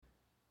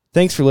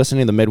Thanks for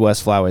listening to the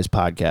Midwest Flyways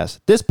podcast.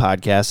 This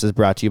podcast is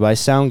brought to you by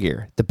Sound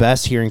Gear, the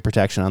best hearing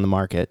protection on the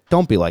market.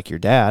 Don't be like your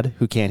dad,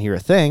 who can't hear a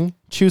thing.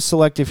 Choose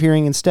selective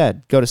hearing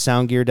instead. Go to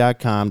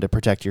soundgear.com to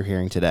protect your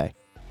hearing today.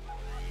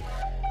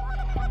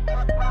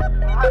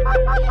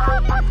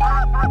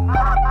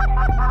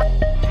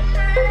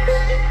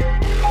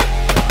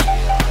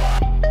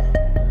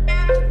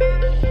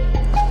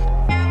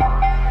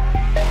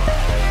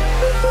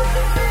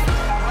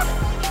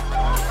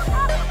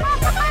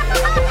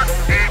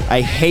 I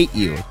hate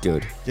you,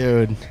 dude.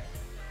 Dude.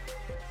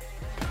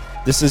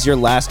 This is your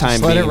last time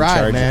being in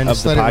charge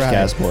of the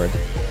podcast board.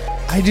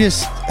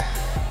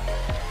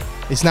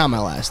 It's not my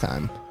last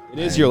time. It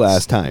is your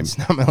last time. It's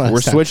not my last time. We're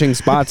switching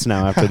spots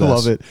now after this. I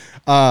love it.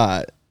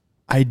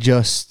 I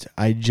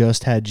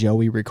just had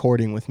Joey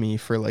recording with me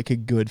for like a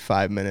good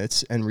 5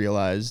 minutes and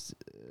realized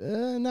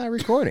not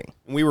recording.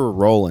 We were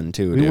rolling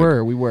too, dude.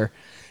 We were.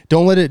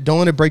 Don't let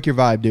it break your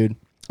vibe, dude.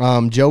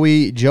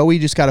 Joey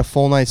just got a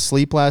full night's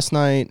sleep last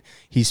night.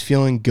 He's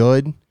feeling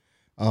good.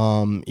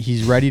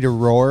 He's ready to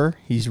roar.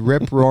 He's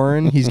rip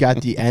roaring. He's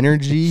got the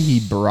energy. He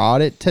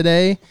brought it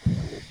today.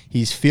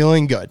 He's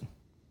feeling good.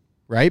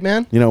 Right,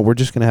 man? You know, we're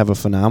just going to have a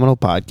phenomenal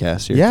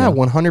podcast here. Yeah,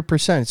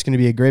 100%. It's going to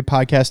be a great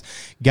podcast.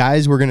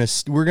 Guys, we're going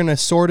to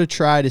sort of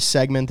try to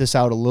segment this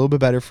out a little bit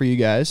better for you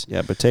guys.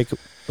 Yeah, but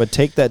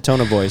take that tone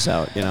of voice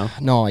out, you know?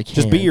 No, I can't.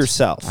 Just be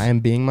yourself. I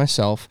am being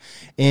myself.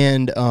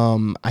 And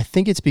I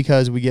think it's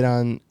because we get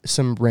on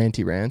some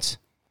ranty rants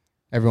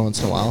every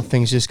once in a while.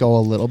 Things just go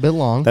a little bit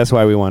long. That's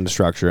why we wanted to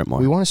structure it more.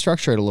 We want to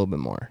structure it a little bit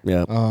more.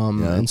 Yeah.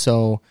 And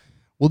so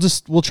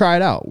we'll try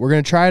it out. We're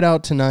going to try it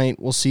out tonight.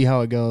 We'll see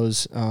how it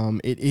goes.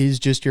 It is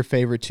just your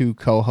favorite two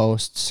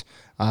co-hosts.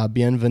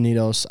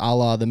 Bienvenidos a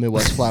la the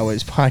Midwest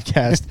Flyways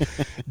podcast.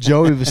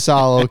 Joey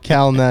Vassallo,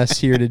 Cal Ness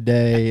here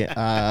today.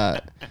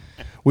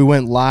 We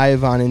went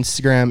live on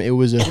Instagram. It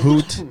was a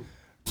hoot.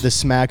 The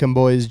Smack'em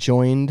Boys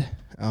joined,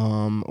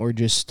 or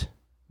just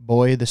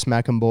boy, the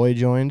Smack'em Boy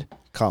joined.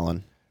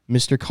 Colin.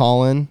 Mr.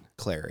 Colin.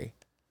 Clary.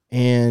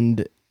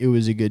 And it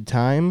was a good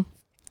time.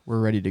 We're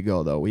ready to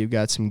go, though. We've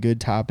got some good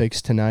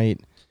topics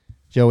tonight.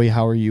 Joey,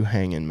 how are you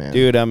hanging, man?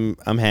 Dude, I'm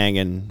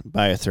hanging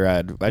by a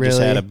thread. I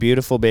just had a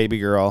beautiful baby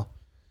girl.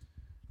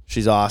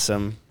 She's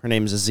awesome. Her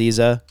name's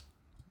Aziza.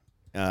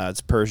 It's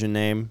a Persian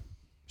name.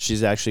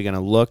 She's actually going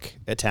to look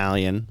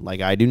Italian,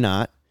 like I do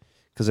not,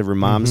 because of her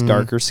mom's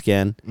darker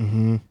skin.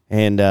 Mm-hmm.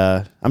 And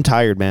I'm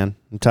tired, man.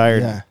 I'm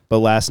tired. Yeah. But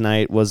last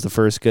night was the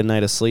first good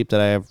night of sleep that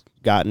I have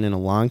gotten in a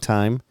long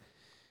time.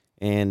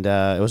 And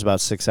it was about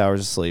 6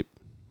 hours of sleep.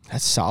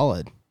 That's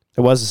solid.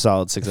 It was a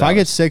solid 6 hours. If I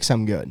get 6,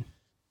 I'm good.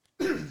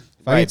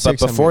 But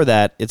before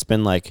that, it's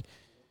been like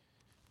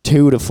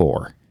 2 to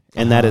 4.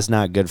 And that is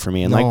not good for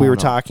me. And like we were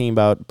talking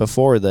about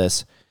before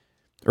this,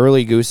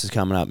 early goose is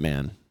coming up,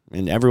 man.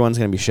 And everyone's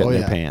going to be shitting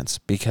their pants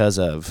because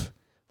of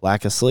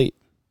lack of sleep.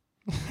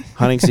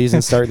 Hunting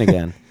season's starting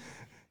again.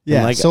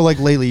 Yeah, so like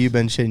lately you've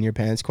been shitting your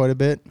pants quite a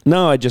bit?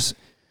 No, I just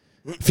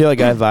feel like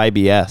I have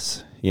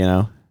IBS, you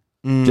know?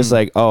 Just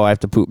like, I have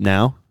to poop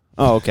now?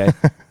 Oh, okay.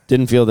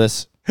 Didn't feel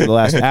this for the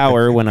last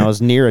hour when I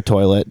was near a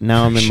toilet.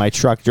 Now I'm in my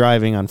truck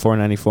driving on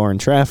 494 in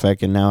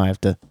traffic, and now I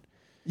have to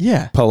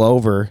pull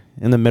over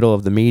in the middle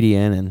of the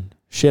median and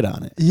shit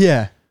on it.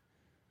 Yeah.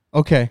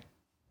 Okay.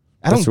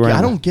 I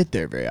don't get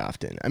there very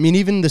often. I mean,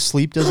 even the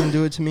sleep doesn't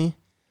do it to me.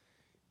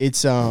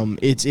 It's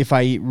if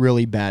I eat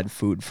really bad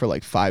food for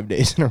like 5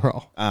 days in a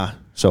row.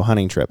 So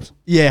hunting trips.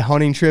 Yeah,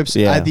 hunting trips.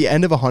 Yeah. At the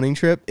end of a hunting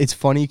trip, it's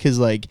funny because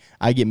like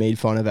I get made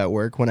fun of at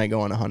work when I go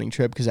on a hunting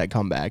trip because I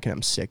come back and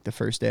I'm sick the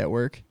first day at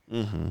work.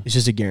 Mm-hmm. It's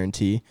just a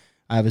guarantee.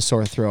 I have a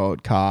sore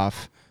throat,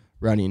 cough,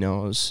 runny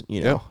nose,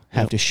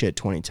 have to shit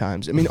 20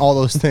 times. I mean, all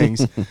those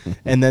things.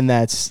 And then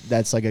that's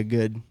like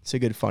it's a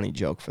good funny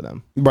joke for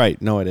them.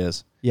 Right. No, it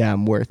is. Yeah,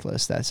 I'm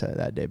worthless. That's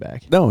that day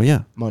back. No,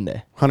 yeah.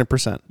 Monday.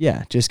 100%.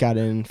 Yeah, just got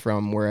in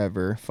from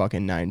wherever,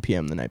 fucking 9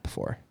 p.m. the night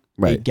before.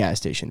 Right. Ate gas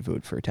station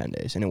food for 10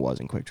 days, and it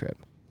wasn't Quick Trip.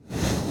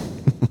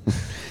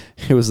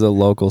 It was the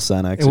local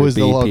Cenex. It was BP.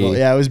 the local.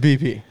 Yeah, it was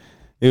BP.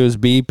 It was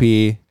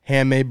BP.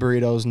 Handmade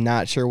burritos,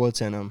 not sure what's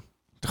in them.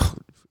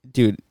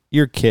 Dude,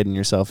 you're kidding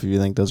yourself if you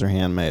think those are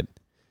handmade.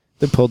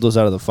 They pulled those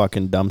out of the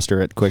fucking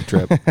dumpster at Quick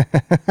Trip.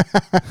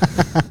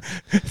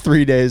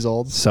 3 days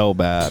old. So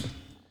bad.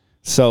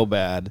 So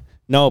bad.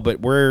 No, but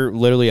we're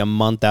literally a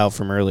month out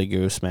from early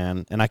goose,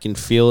 man. And I can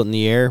feel it in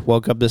the air.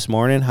 Woke up this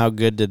morning. How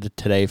good did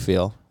today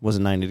feel?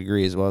 Wasn't 90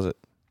 degrees, was it?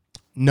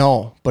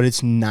 No, but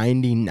it's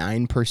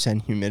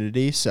 99%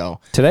 humidity.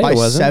 So today by it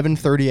wasn't.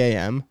 7:30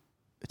 a.m.,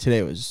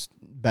 today was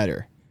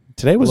better.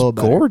 Today was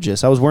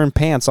gorgeous. I was wearing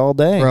pants all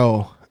day.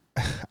 Bro,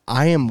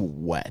 I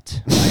am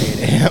wet by 8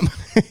 a.m.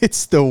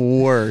 It's the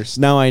worst.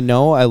 Now, I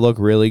know I look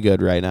really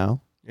good right now.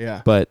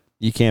 Yeah. But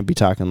you can't be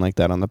talking like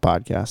that on the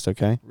podcast,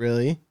 okay?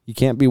 Really? You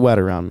can't be wet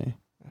around me.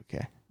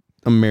 Okay.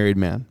 I'm a married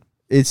man.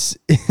 It's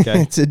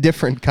a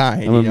different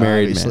kind. I'm a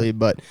married obviously, man.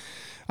 But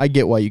I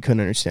get why you couldn't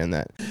understand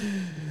that.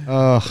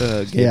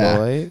 Yeah.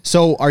 Boy.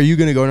 So are you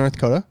going to go to North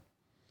Dakota?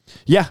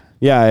 Yeah.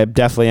 Yeah, I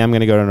definitely am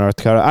going to go to North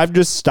Dakota. I've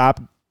just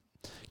stopped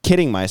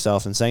kidding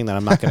myself and saying that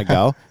I'm not going to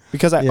go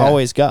because I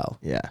always go.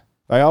 Yeah.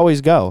 I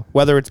always go,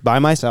 whether it's by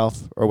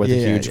myself or with a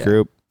huge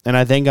group. And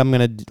I think I'm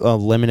going to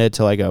limit it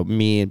to like a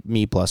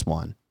me plus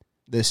one.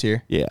 This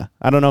year? Yeah.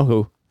 I don't know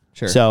who.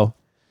 Sure. So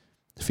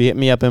if you hit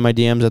me up in my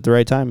DMs at the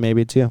right time,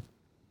 maybe it's you.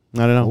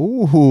 I don't know.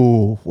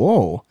 Ooh.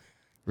 Whoa.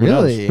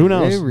 Really? Who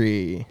knows?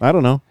 Really? I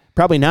don't know.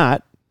 Probably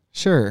not.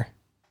 Sure.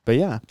 But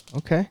yeah.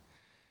 Okay.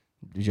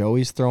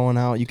 Joey's throwing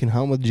out, you can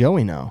hunt with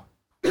Joey now.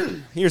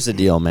 Here's the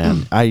deal,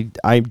 man.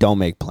 I don't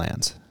make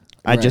plans.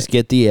 I just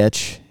get the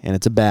itch, and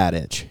it's a bad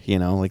itch, you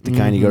know, like the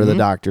kind you go to the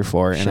doctor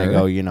for. And I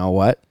go, you know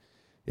what?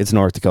 It's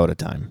North Dakota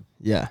time.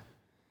 Yeah.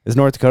 It's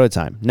North Dakota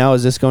time. Now,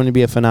 is this going to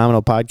be a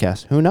phenomenal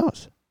podcast? Who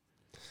knows?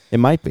 It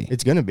might be.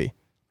 It's going to be.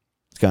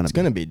 It's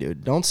going to be,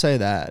 dude. Don't say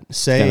that.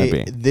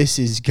 Say this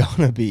is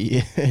going to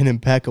be an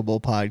impeccable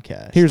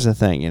podcast. Here's the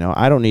thing, you know,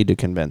 I don't need to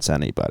convince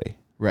anybody.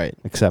 Right.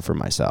 Except for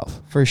myself.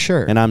 For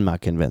sure. And I'm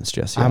not convinced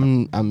just yet.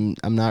 I'm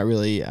not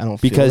really, I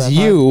don't because feel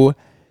that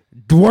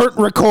you weren't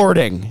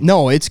recording.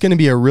 No, it's going to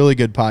be a really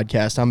good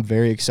podcast. I'm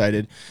very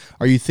excited.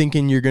 Are you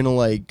thinking you're going to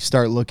like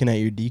start looking at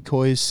your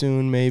decoys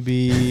soon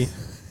maybe?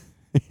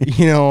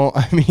 You know,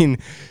 I mean,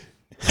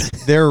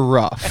 they're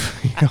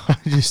rough.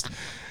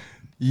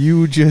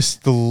 You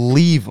just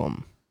leave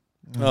them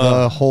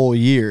the whole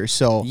year.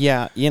 So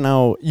yeah, you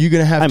know, you're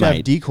going to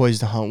have decoys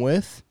to hunt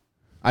with.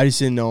 I just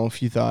didn't know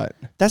if you thought.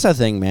 That's the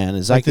thing, man,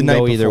 is like I can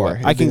go either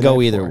way. I can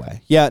go either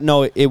way. Yeah,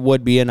 no, it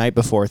would be a night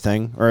before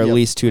thing, or at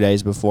least 2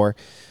 days before.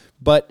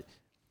 But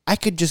I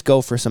could just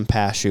go for some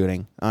pass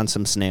shooting on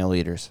some snail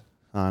eaters,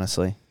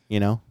 honestly. You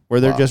know, where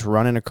they're just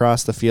running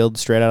across the field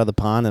straight out of the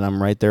pond, and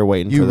I'm right there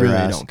waiting for their ass. You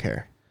really don't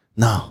care.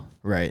 No.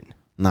 Right.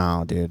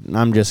 No, dude.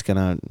 I'm just going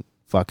to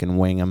fucking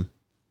wing them.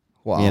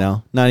 Wow. You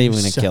know, not even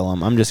going to kill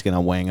him. I'm just going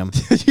to wing him.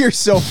 You're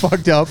so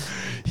fucked up.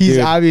 He's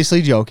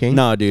obviously joking.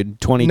 No,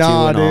 dude. 22 and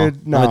all. I'm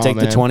going to take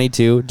the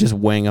 22, just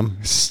wing him.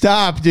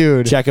 Stop,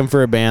 dude. Check him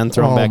for a band,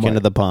 throw him back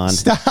into the pond.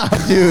 Stop,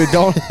 dude.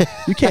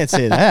 You can't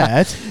say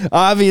that.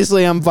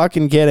 Obviously, I'm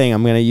fucking kidding.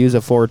 I'm going to use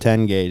a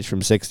 410 gauge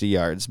from 60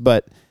 yards.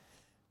 But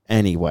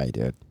anyway,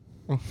 dude.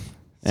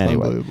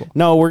 Anyway.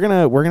 No, we're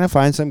gonna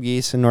find some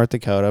geese in North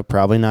Dakota.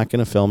 Probably not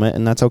going to film it,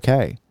 and that's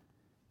okay.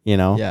 You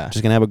know,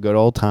 just gonna have a good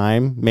old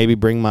time. Maybe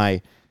bring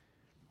my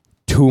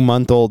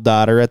 2-month-old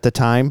daughter at the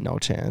time. No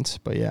chance,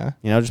 but yeah.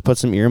 You know, just put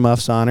some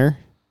earmuffs on her.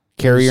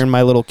 Carry her in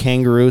my little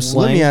kangaroo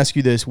sling. Let me ask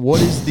you this: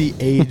 what is the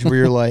age where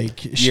you're like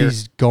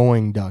she's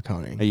going duck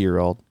hunting? A year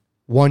old.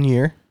 1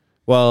 year.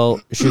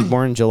 Well, she was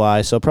born in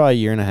July, so probably a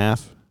year and a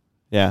half.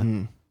 Yeah.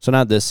 So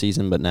not this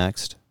season, but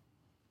next.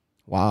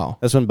 Wow.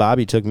 That's when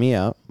Bobby took me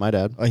out. My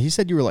dad. He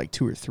said you were like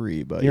 2 or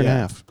 3, but year and a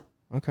half.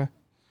 Okay.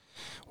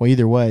 Well,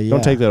 either way,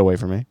 Don't take that away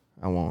from me.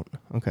 I won't.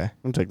 Okay.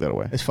 Don't take that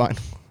away. It's fine.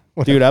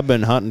 Dude, I've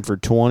been hunting for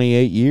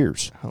 28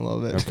 years. I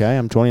love it. Okay,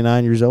 I'm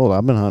 29 years old.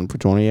 I've been hunting for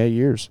 28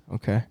 years.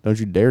 Okay. Don't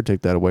you dare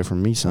take that away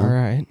from me, son. All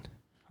right.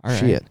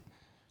 Shit.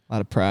 A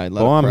lot of pride.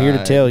 I'm here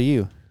to tell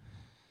you.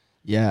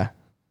 Yeah.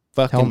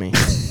 Fucking tell me.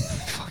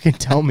 Fucking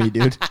tell me,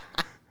 dude.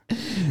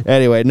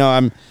 Anyway,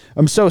 no,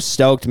 I'm so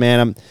stoked,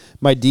 man.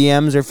 My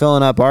DMs are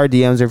filling up. Our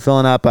DMs are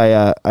filling up.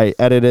 I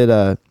edited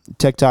a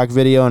TikTok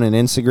video and an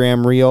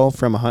Instagram reel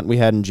from a hunt we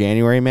had in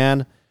January,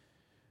 man.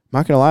 I'm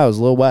not going to lie, I was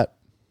a little wet.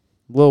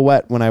 A little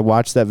wet when I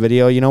watched that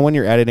video. You know when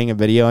you're editing a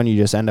video and you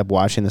just end up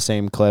watching the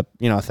same clip,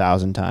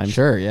 1,000 times?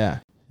 Sure, yeah.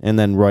 And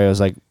then Roy was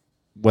like,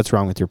 what's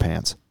wrong with your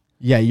pants?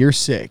 Yeah, you're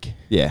sick.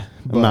 Yeah,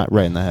 I'm not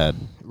right in the head.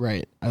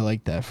 Right. I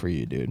like that for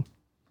you, dude.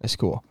 That's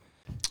cool.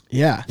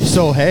 Yeah.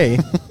 So, hey.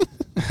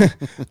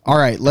 All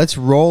right, let's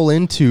roll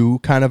into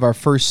kind of our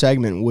first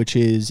segment, which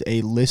is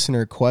a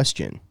listener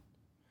question.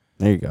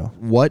 There you go.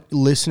 What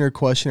listener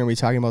question are we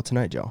talking about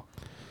tonight, Joe?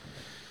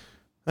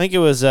 I think it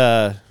was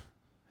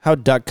how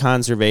duck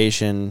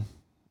conservation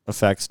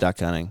affects duck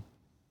hunting.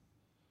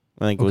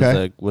 I think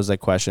it was that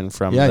question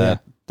from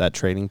that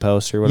trading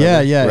post or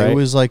whatever. Yeah. Right?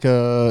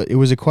 It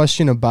was a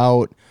question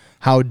about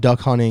how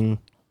duck hunting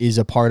is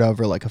a part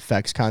of or like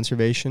affects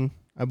conservation,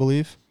 I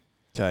believe.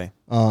 Okay.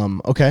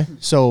 Okay.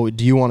 So,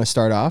 do you want to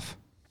start off?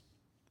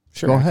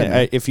 Sure. Go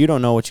ahead. If you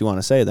don't know what you want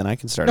to say, then I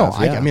can start off.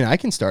 I mean, I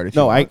can start if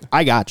you want.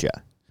 I got you.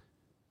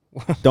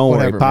 Don't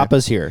worry.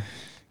 Papa's here.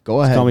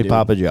 Go ahead. Call me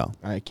Papa Joe.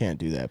 I can't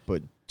do that,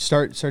 but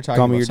start talking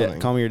call me about your something.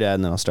 Call me your dad,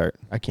 and then I'll start.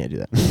 I can't do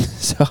that.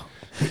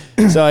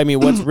 So I mean,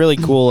 what's really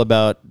cool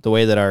about the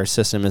way that our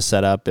system is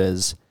set up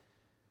is,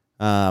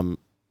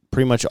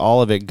 pretty much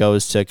all of it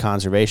goes to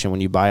conservation.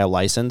 When you buy a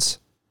license,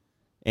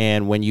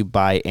 and when you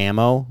buy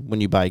ammo, when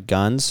you buy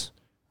guns,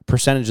 a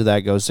percentage of that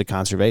goes to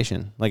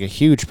conservation, like a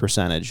huge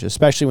percentage,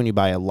 especially when you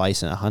buy a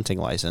hunting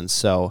license.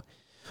 So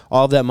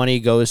all of that money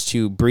goes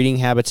to breeding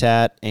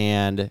habitat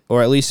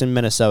or at least in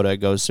Minnesota, it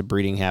goes to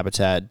breeding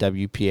habitat,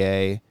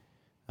 WPA.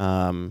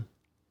 It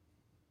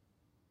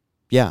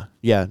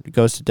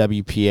goes to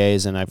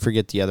WPAs, and I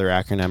forget the other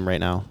acronym right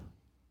now.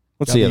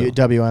 What's the other?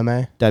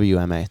 WMA?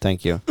 WMA,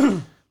 thank you.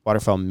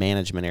 Waterfowl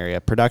Management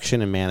Area,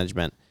 Production and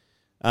Management.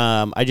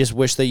 I just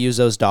wish they used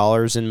those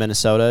dollars in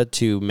Minnesota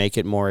to make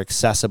it more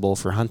accessible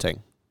for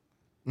hunting,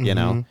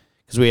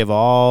 because because we have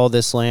all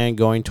this land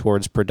going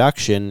towards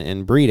production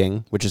and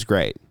breeding, which is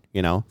great,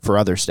 for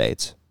other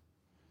states.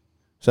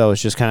 So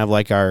it's just kind of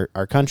like our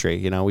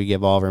country, we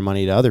give all of our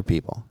money to other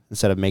people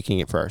instead of making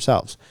it for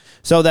ourselves.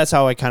 So that's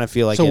how I kind of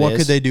feel like. So what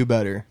could they do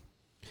better?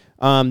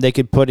 They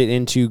could put it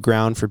into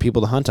ground for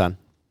people to hunt on.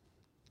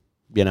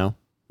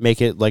 Make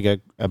it like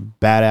a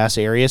badass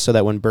area so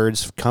that when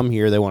birds come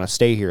here, they want to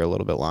stay here a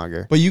little bit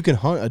longer. But you can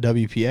hunt a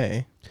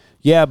WPA.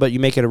 Yeah, but you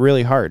make it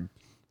really hard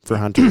for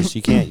hunters.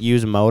 You can't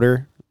use a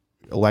motor,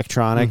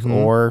 electronic,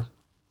 or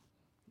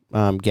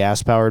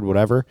gas powered,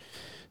 whatever.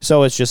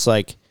 So it's just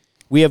like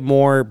we have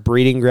more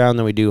breeding ground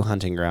than we do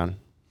hunting ground.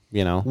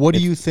 What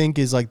do you think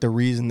is like the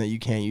reason that you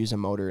can't use a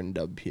motor in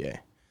WPA?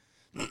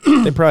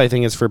 They probably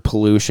think it's for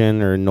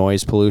pollution or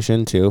noise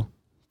pollution too.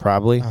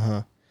 Probably.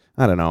 I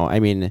don't know. I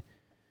mean,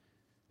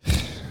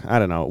 I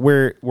don't know.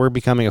 We're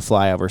becoming a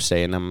flyover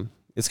state, and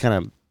it's kind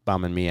of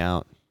bumming me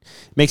out.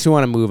 It makes me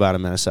want to move out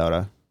of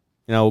Minnesota.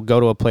 Go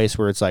to a place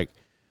where it's like,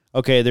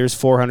 okay, there's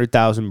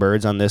 400,000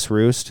 birds on this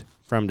roost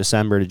from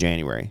December to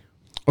January.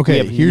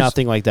 Okay, we have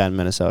nothing like that in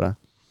Minnesota.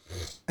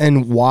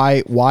 And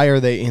why are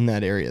they in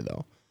that area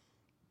though?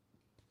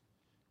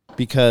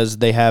 Because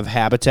they have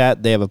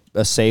habitat, they have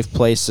a safe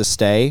place to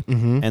stay,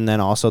 and then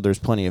also there's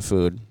plenty of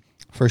food.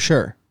 For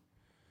sure.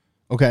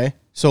 Okay,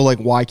 so like,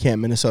 why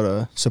can't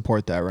Minnesota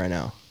support that right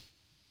now?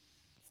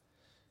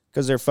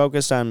 Because they're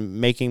focused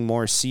on making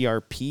more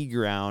CRP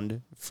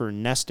ground for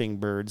nesting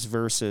birds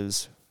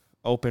versus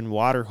open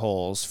water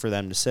holes for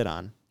them to sit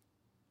on.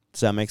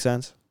 Does that make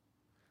sense?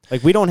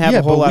 Like, we don't have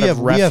a whole lot of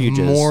refuges.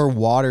 We have more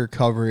water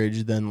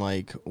coverage than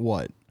like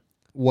what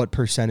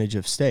percentage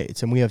of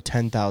states? And we have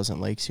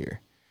 10,000 lakes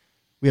here.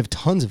 We have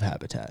tons of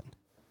habitat.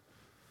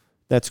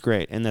 That's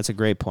great, and that's a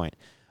great point.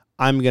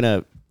 I'm going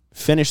to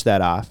finish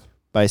that off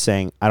by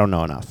saying I don't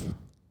know enough.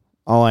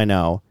 All I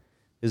know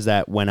is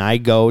that when I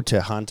go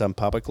to hunt on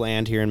public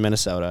land here in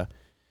Minnesota,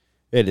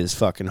 it is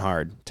fucking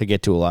hard to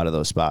get to a lot of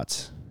those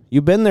spots.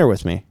 You've been there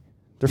with me.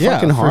 They're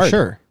fucking hard. For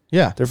sure.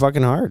 Yeah. They're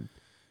fucking hard.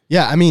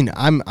 Yeah, I mean,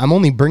 I'm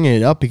only bringing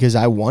it up because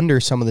I wonder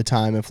some of the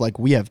time if like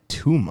we have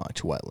too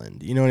much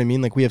wetland. You know what I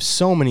mean? Like we have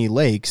so many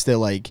lakes that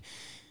like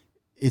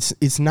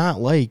it's not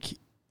like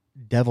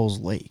Devil's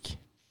Lake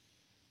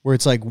where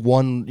it's like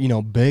one,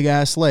 big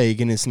ass lake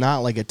and it's not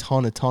like a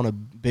ton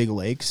of big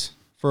lakes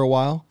for a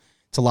while.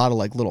 It's a lot of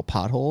like little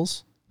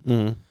potholes.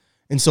 Mm-hmm.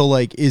 And so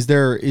like is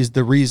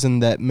the reason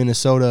that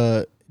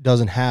Minnesota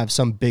doesn't have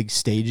some big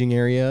staging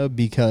area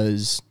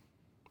because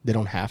they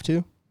don't have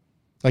to?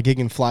 Like it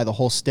can fly the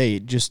whole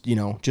state just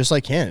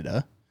like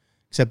Canada,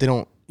 except they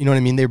don't, you know what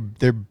I mean?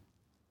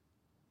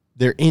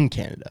 They're in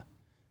Canada.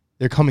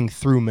 They're coming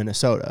through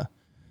Minnesota.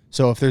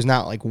 So if there's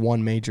not like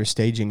one major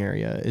staging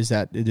area,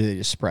 do they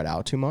just spread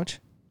out too much?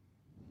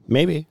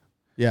 Maybe.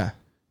 Yeah.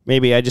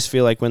 Maybe. I just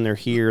feel like when they're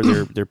here,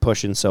 they're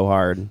pushing so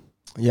hard.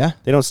 Yeah.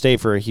 They don't stay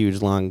for a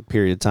huge long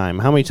period of time.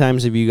 How many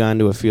times have you gone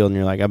to a field and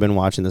you're like, I've been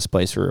watching this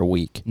place for a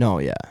week? No,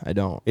 yeah, I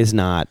don't. It's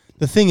not.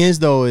 The thing is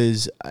though,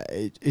 it's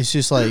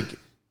just like,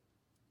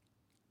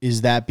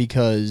 is that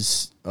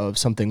because of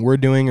something we're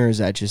doing, or is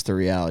that just the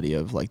reality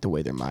of like the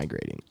way they're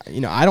migrating?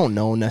 I don't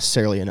know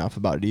necessarily enough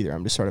about it either.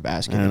 I'm just sort of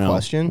asking the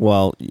question.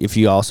 Well, if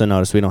you also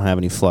notice, we don't have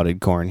any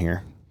flooded corn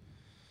here.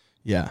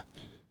 Yeah.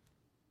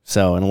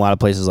 So in a lot of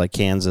places like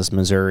Kansas,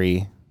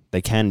 Missouri,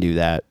 they can do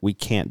that. We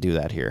can't do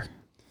that here.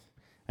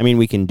 I mean,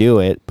 we can do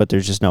it, but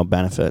there's just no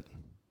benefit.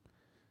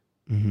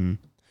 Mm-hmm.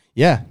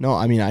 Yeah. No,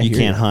 I mean, you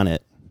can't hunt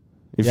it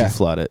if you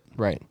flood it.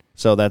 Right.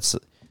 So that's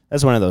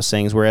one of those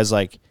things. Whereas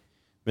like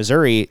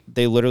Missouri,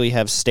 they literally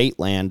have state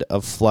land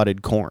of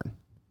flooded corn.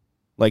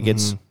 Like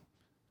it's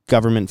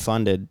government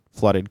funded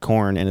flooded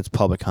corn and it's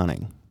public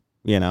hunting.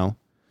 We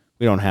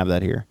don't have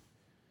that here.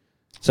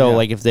 So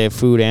like if they have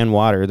food and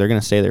water, they're going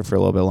to stay there for a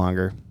little bit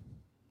longer.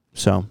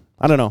 So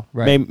I don't know.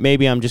 Right.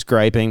 Maybe I'm just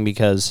griping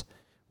because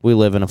we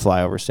live in a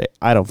flyover state.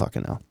 I don't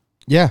fucking know.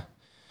 Yeah.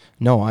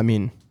 No, I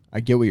mean,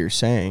 I get what you're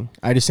saying.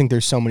 I just think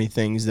there's so many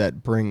things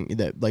that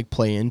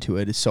play into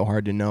it. It's so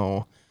hard to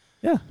know.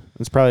 Yeah.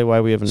 That's probably why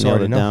we haven't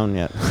nailed it down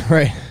yet.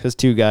 Right. Because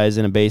two guys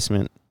in a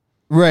basement.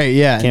 Right,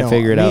 yeah. Can't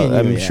figure it out.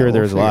 I'm sure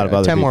there's a lot of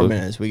other 10 people. 10 more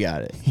minutes, we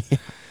got it.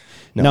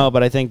 No,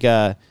 but I think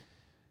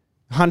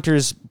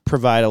hunters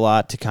provide a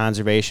lot to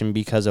conservation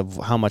because of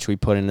how much we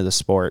put into the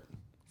sport.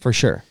 For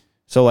sure.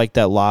 So like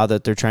that law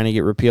that they're trying to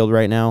get repealed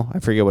right now, I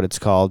forget what it's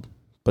called,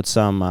 but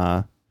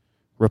some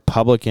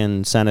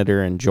Republican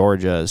senator in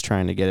Georgia is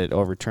trying to get it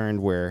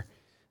overturned where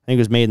I think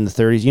it was made in the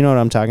 30s. You know what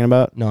I'm talking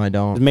about? No, I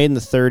don't. It was made in the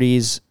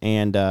 30s,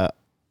 and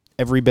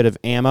every bit of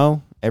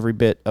ammo, every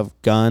bit of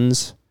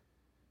guns,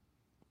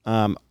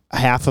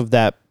 half of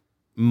that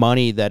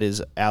money that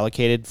is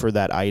allocated for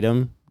that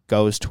item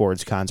goes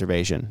towards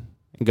conservation.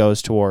 It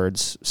goes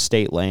towards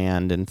state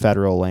land and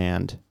federal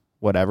land,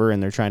 whatever,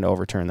 and they're trying to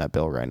overturn that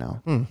bill right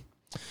now.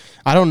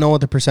 I don't know what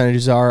the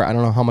percentages are. I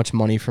don't know how much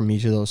money from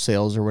each of those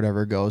sales or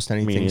whatever goes to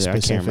anything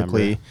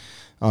specifically.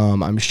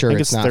 I'm sure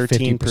it's not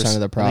 50% of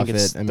the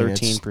profit. I mean,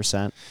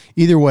 13%.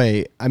 Either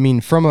way, I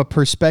mean, from a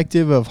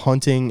perspective of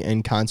hunting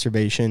and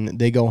conservation,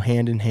 they go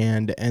hand in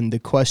hand, and the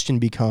question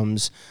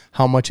becomes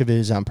how much of it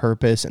is on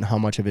purpose and how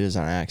much of it is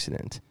on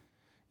accident.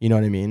 You know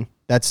what I mean?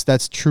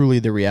 That's truly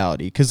the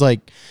reality. Because,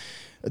 like,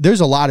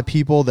 there's a lot of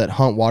people that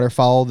hunt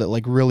waterfowl that,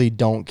 like, really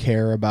don't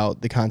care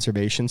about the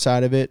conservation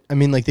side of it. I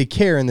mean, like, they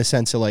care in the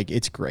sense of, like,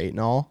 it's great and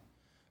all,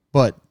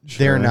 but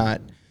they're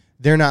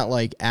not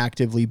like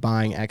actively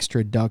buying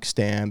extra duck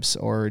stamps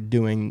or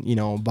doing, you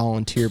know,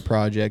 volunteer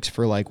projects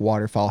for like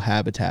waterfowl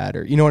habitat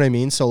or, you know what I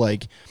mean? So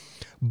like,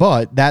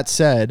 but that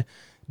said,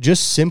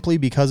 just simply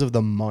because of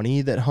the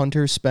money that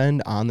hunters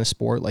spend on the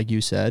sport, like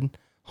you said,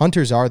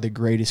 hunters are the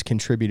greatest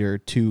contributor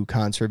to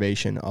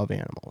conservation of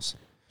animals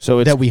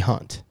that we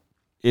hunt.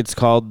 It's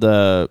called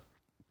the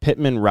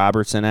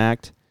Pittman-Robertson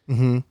Act.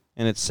 Mm-hmm.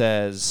 And it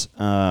says,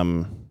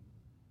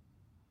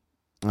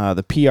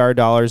 the PR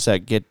dollars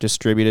that get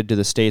distributed to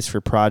the states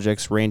for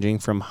projects ranging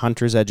from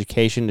hunters'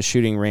 education to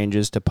shooting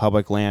ranges to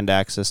public land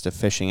access to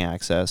fishing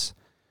access.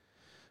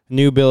 A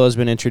new bill has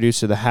been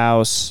introduced to the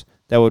House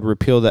that would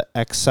repeal the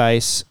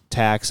excise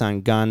tax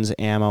on guns,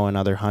 ammo, and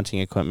other hunting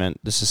equipment.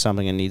 This is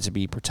something that needs to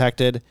be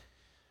protected.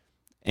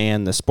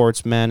 And the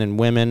sportsmen and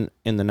women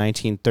in the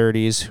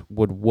 1930s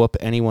would whoop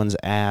anyone's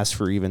ass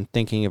for even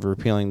thinking of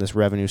repealing this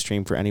revenue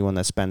stream for anyone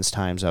that spends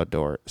time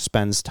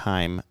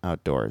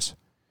outdoors.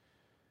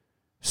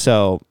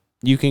 So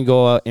you can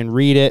go out and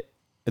read it.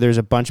 There's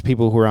a bunch of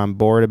people who are on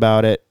board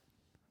about it.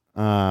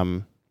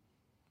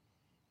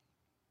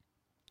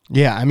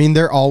 Yeah, I mean,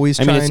 they're always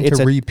trying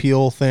to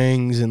repeal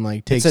things and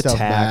like take stuff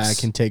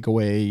back and take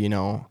away, you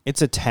know.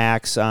 It's a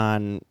tax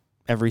on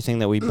everything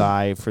that we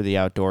buy for the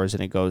outdoors,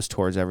 and it goes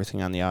towards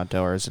everything on the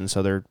outdoors. And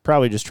so they're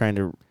probably just trying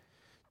to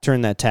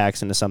turn that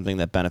tax into something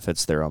that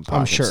benefits their own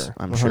pockets.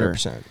 I'm sure.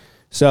 100%.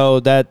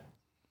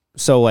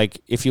 So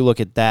like, if you look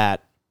at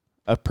that,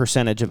 a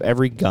percentage of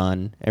every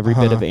gun, every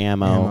bit of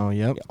ammo,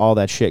 yep. all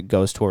that shit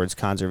goes towards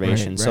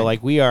conservation. Right. So,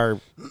 like, we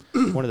are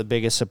one of the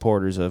biggest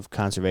supporters of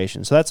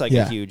conservation. So that's, like,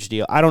 a huge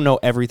deal. I don't know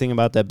everything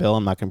about that bill.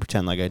 I'm not going to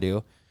pretend like I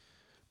do.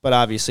 But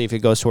obviously, if it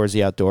goes towards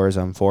the outdoors,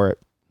 I'm for it.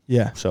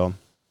 Yeah. So,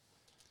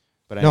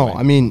 but anyway. No,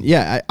 I mean,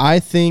 yeah, I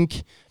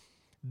think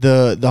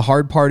the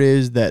hard part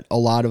is that a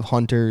lot of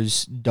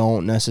hunters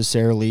don't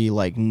necessarily,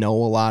 like, know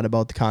a lot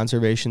about the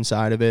conservation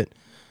side of it.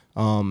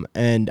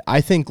 And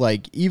I think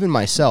like even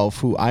myself,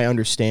 who I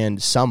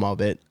understand some of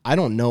it, I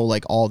don't know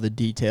like all the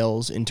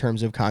details in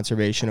terms of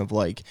conservation of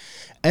like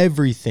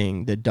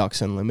everything that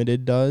Ducks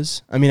Unlimited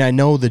does. I mean, I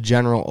know the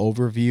general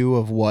overview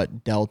of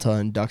what Delta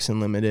and Ducks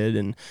Unlimited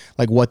and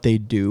like what they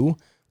do,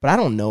 but I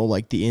don't know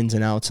like the ins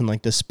and outs and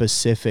like the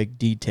specific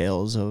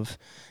details of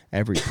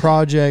every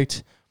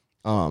project.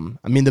 I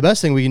mean, the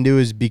best thing we can do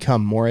is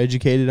become more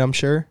educated, I'm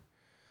sure,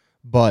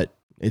 but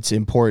it's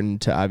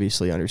important to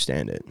obviously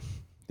understand it.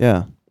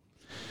 Yeah.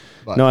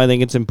 But no, I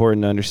think it's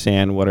important to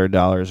understand what our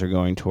dollars are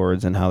going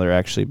towards and how they're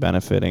actually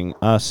benefiting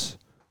us,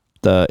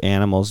 the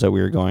animals that we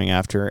are going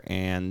after,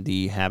 and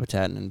the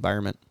habitat and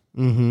environment.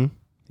 Mm-hmm.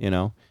 You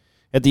know,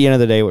 at the end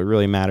of the day, what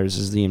really matters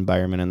is the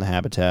environment and the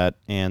habitat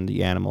and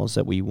the animals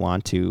that we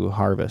want to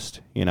harvest,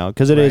 you know,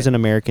 because it is an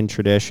American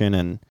tradition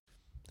and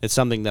it's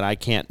something that I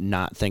can't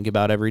not think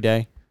about every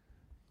day,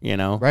 you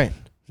know. Right.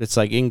 It's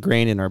like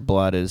ingrained in our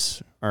blood in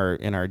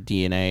our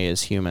DNA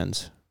as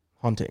humans.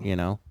 Hunting. You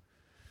know.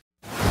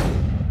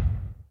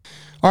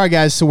 All right,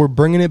 guys, so we're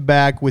bringing it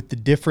back with the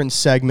different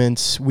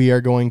segments. We are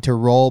going to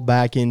roll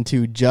back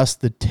into Just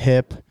the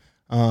Tip.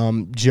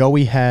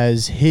 Joey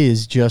has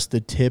his Just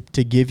the Tip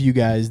to give you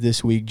guys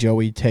this week.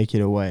 Joey, take it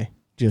away.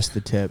 Just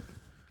the tip.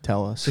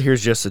 Tell us. So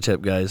here's Just the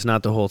Tip, guys.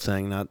 Not the whole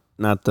thing, not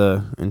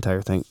the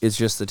entire thing. It's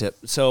just the tip.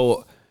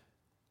 So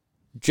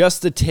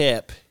Just the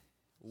Tip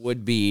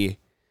would be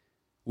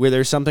where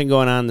there's something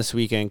going on this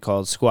weekend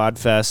called Squad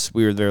Fest.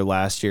 We were there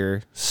last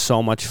year.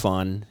 So much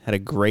fun. Had a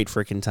great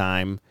freaking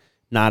time.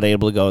 Not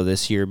able to go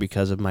this year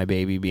because of my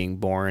baby being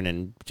born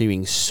and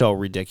being so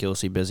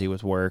ridiculously busy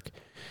with work.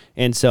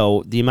 And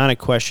so the amount of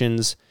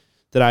questions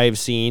that I have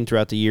seen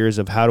throughout the years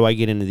of how do I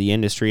get into the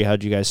industry? How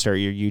did you guys start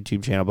your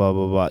YouTube channel? Blah,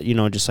 blah, blah. You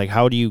know, just like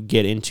how do you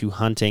get into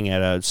hunting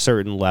at a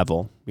certain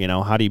level? You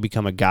know, how do you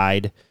become a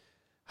guide?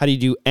 How do you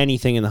do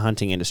anything in the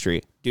hunting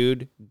industry?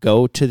 Dude,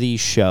 go to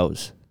these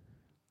shows.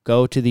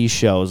 Go to these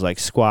shows like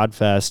Squad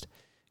Fest,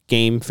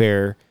 Game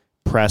Fair,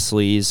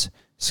 Presley's.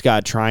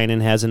 Scott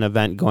Trinan has an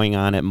event going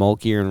on at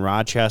Mulkear in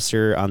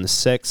Rochester on the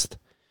 6th.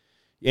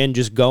 And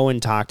just go and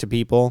talk to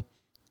people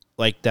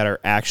like that are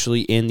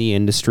actually in the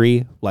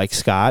industry, like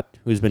Scott,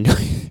 who's been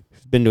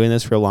doing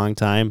this for a long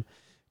time.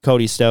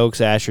 Cody Stokes,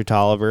 Asher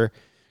Tolliver.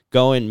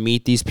 Go and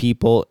meet these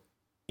people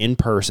in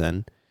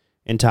person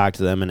and talk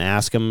to them and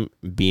ask them,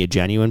 be a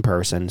genuine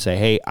person. Say,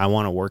 hey, I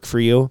want to work for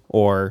you,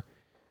 or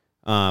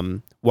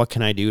what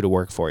can I do to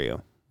work for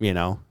you? You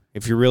know,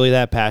 if you're really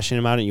that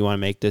passionate about it and you want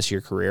to make this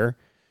your career,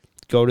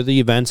 go to the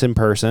events in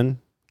person,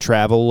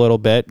 travel a little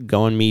bit,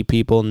 go and meet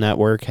people,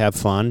 network, have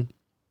fun,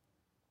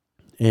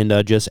 and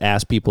just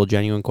ask people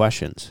genuine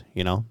questions.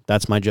 You know,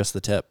 that's my Just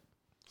the Tip.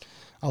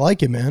 I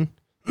like it, man.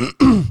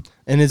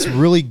 And it's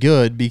really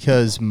good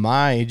because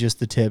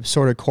the tip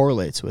sort of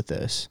correlates with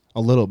this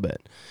a little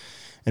bit.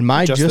 And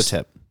the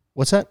tip.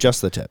 What's that?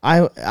 Just the tip.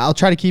 I'll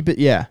try to keep it.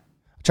 Yeah,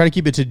 try to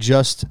keep it to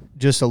just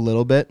a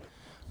little bit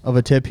of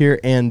a tip here,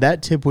 and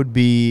that tip would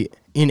be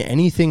in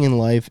anything in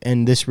life,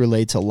 and this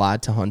relates a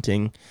lot to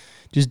hunting.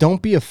 Just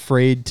don't be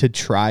afraid to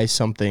try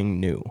something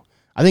new.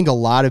 I think a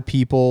lot of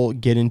people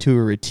get into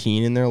a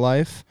routine in their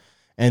life,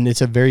 and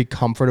it's a very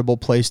comfortable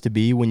place to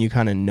be when you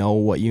kind of know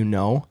what you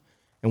know,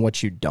 and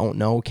what you don't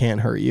know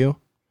can't hurt you.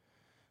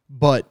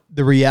 But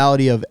the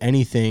reality of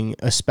anything,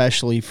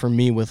 especially for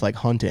me with like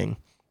hunting,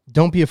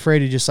 don't be afraid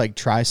to just like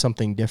try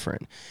something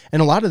different. And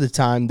a lot of the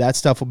time that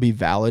stuff will be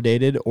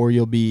validated or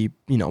you'll be,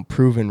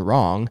 proven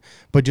wrong.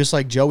 But just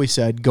like Joey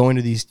said, going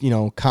to these,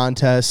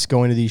 contests,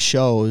 going to these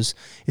shows,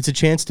 it's a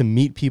chance to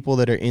meet people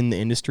that are in the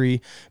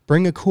industry,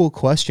 bring a cool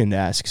question to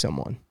ask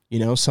someone,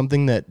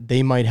 something that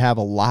they might have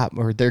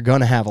they're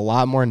going to have a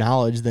lot more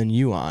knowledge than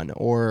you on,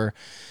 or,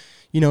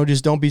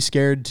 just don't be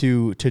scared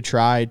to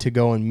try to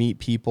go and meet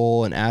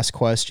people and ask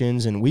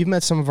questions. And we've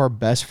met some of our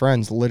best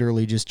friends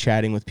literally just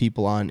chatting with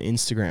people on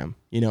Instagram,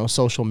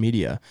 social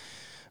media.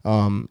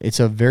 It's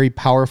a very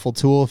powerful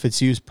tool if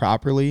it's used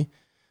properly,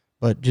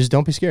 but just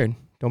don't be scared.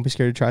 Don't be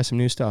scared to try some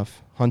new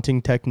stuff.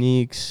 Hunting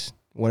techniques,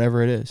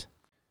 whatever it is.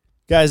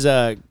 Guys,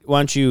 why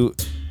don't you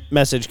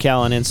message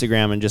Cal on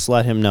Instagram and just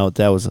let him know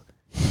that was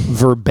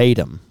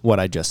verbatim what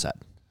I just said.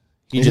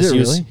 Is it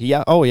really?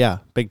 Yeah. Oh, yeah.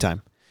 Big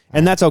time.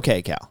 And that's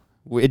okay, Cal.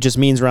 It just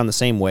means we're on the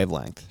same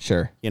wavelength.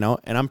 Sure. And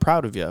I'm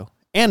proud of you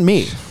and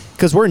me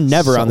because we're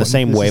never on the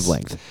same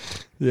wavelength.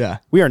 Yeah.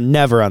 We are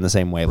never on the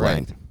same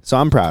wavelength. Right. So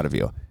I'm proud of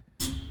you.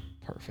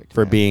 Perfect.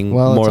 For being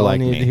more like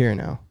me. I need to hear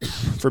now.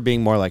 For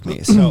being more like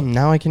me. So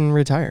now I can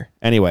retire.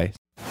 Anyway.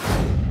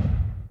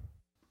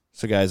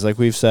 So guys, like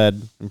we've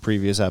said in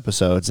previous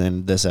episodes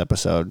and this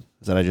episode,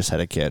 is that I just had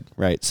a kid,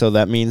 right? So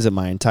that means that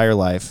my entire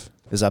life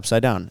is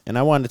upside down. And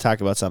I wanted to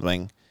talk about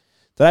something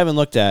that I haven't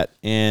looked at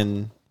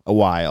in a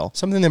while.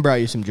 Something that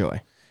brought you some joy.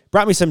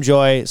 Brought me some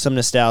joy, some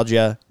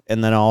nostalgia,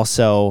 and then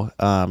also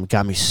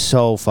got me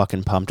so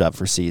fucking pumped up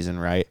for season,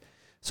 right?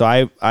 So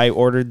I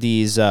ordered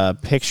these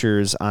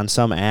pictures on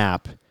some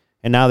app,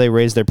 and now they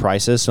raised their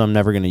prices, so I'm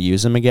never going to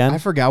use them again. I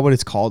forgot what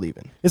it's called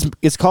even.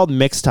 It's called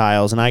Mix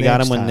Tiles, and I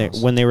got them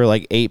when they were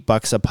like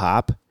 $8 a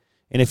pop.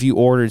 And if you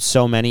ordered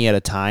so many at a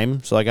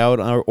time, so like I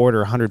would order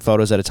 100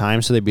 photos at a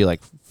time, so they'd be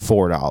like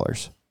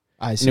 $4.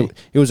 I see.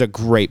 It was a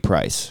great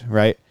price,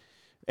 right?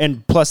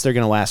 And plus, they're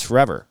going to last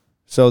forever.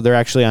 So they're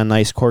actually on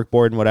nice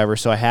corkboard and whatever.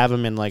 So I have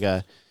them in like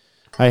I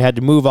had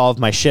to move all of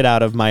my shit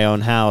out of my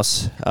own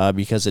house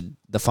because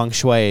the feng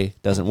shui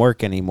doesn't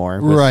work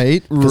anymore.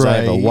 Right. Because I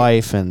have a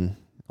wife and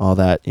all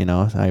that,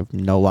 I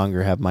no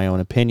longer have my own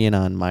opinion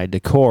on my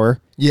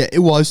decor. Yeah, it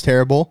was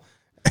terrible.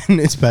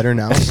 And it's better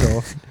now.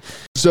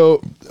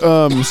 So,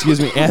 excuse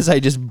me, as I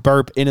just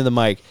burp into the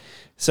mic.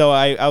 So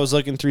I was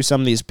looking through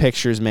some of these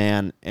pictures,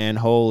 man, and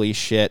holy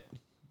shit.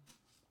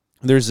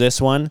 There's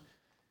this one.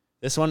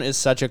 This one is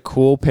such a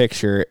cool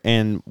picture,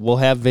 and we'll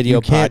have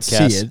video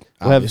podcasts. See it,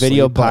 we'll have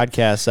video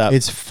podcasts up.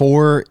 It's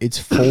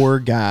four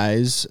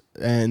guys,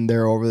 and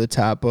they're over the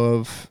top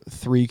of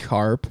 3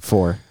 carp.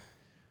 Four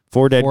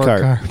dead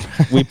carp.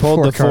 We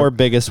pulled the 4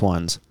 biggest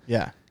ones.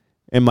 Yeah.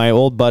 And my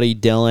old buddy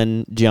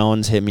Dylan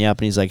Jones hit me up,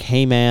 and he's like,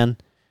 "Hey, man,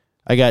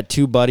 I got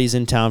 2 buddies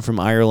in town from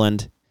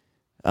Ireland,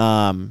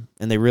 and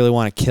they really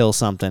want to kill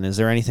something. Is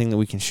there anything that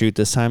we can shoot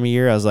this time of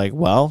year?" I was like,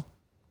 "Well,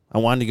 I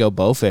wanted to go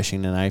bow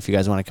fishing tonight. If you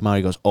guys want to come out,"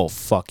 he goes, "Oh,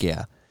 fuck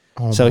yeah."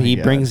 So he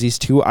brings these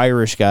 2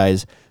 Irish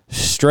guys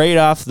straight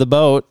off the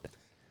boat.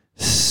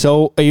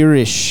 So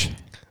Irish.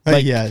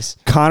 Like yes.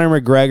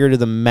 Conor McGregor to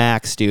the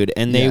max, dude.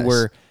 And they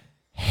were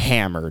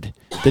hammered.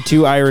 The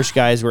 2 Irish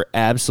guys were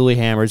absolutely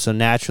hammered. So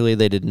naturally,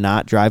 they did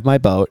not drive my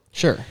boat.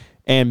 Sure.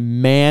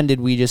 And man, did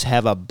we just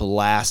have a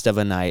blast of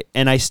a night.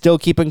 And I still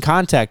keep in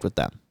contact with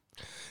them.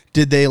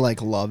 Did they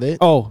love it?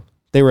 Oh,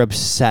 they were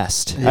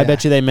obsessed. Yeah. I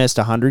bet you they missed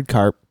 100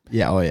 carp.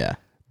 Yeah, oh yeah.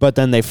 But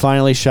then they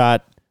finally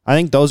shot, I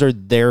think those are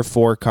their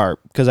 4 carp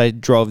because I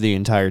drove the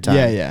entire time.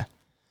 Yeah.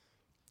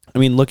 I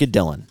mean, look at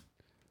Dylan.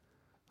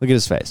 Look at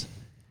his face.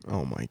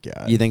 Oh my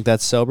God. You think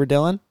that's sober,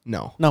 Dylan?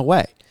 No. No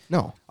way.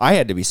 No. I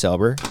had to be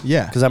sober.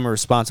 Yeah. Because I'm a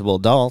responsible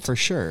adult. For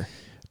sure.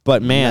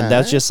 But man,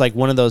 that's just like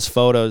one of those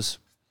photos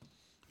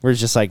where it's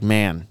just like,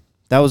 man,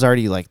 that was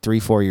already like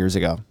 3-4 years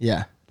ago.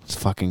 Yeah. It's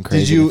fucking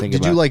crazy to think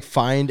about. Did you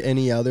find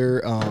any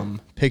other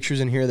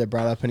pictures in here that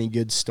brought up any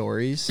good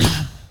stories?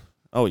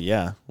 Oh,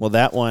 yeah. Well,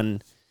 that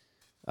one,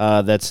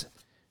 that's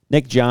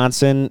Nick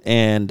Johnson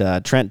and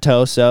Trent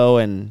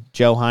Toso and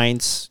Joe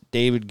Heinz,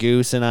 David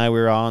Goose, and I. We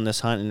were all on this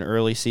hunt in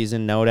early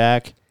season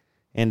Nodak,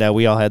 and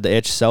we all had the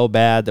itch so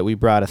bad that we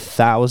brought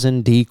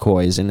 1,000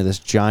 decoys into this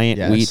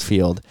giant wheat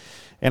field.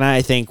 And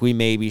I think we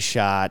maybe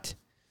shot,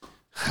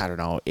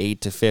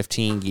 8 to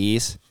 15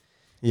 geese.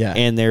 Yeah.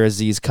 And there is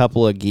these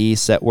couple of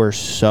geese that were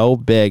so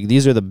big.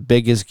 These are the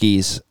biggest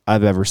geese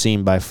I've ever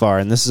seen by far.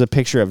 And this is a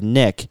picture of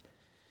Nick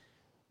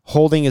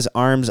holding his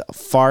arms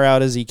far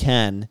out as he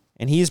can,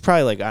 and he's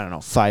probably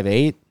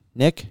 5'8",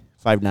 Nick,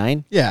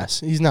 5'9"? Yes,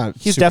 he's not.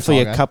 He's super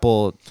definitely tall a guy.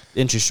 couple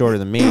inches shorter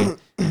than me.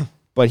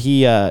 But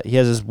he has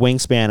his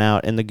wingspan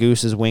out, and the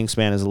goose's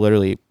wingspan is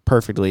literally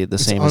perfectly the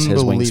same as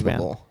his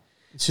wingspan.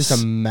 It's just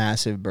a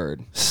massive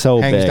bird.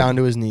 So Hangs big. down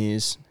to his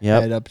knees,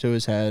 head up to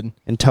his head.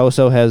 And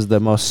Toso has the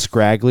most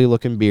scraggly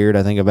looking beard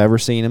I think I've ever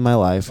seen in my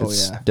life.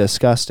 It's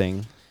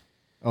disgusting.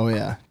 Oh,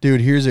 yeah. Dude,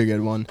 here's a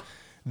good one.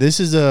 This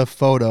is a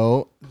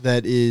photo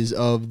that is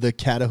of the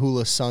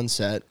Catahoula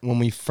sunset when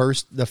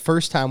the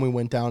first time we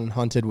went down and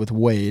hunted with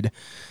Wade.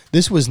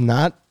 This was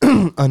not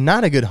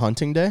not a good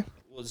hunting day.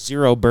 Well,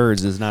 0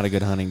 birds is not a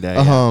good hunting day.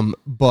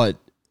 But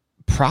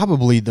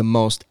probably the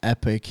most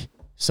epic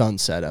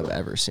sunset I've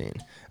ever seen.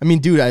 I mean,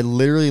 dude, I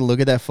literally look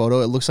at that photo.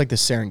 It looks like the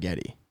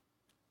Serengeti.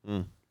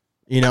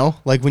 You know,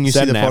 like when you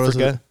see the photos.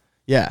 Africa?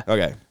 Yeah.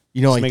 Okay.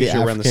 You know, just like the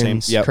sure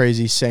African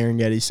crazy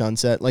Serengeti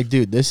sunset. Like,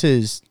 dude,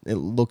 it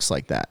looks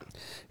like that.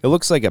 It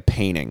looks like a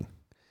painting.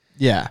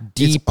 Yeah.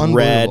 Deep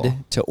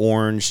red to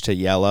orange to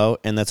yellow,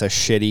 and that's a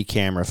shitty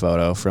camera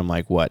photo from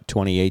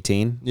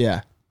 2018?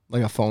 Yeah.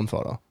 Like a phone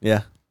photo.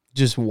 Yeah.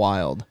 Just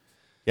wild.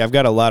 Yeah, I've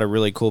got a lot of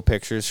really cool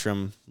pictures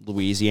from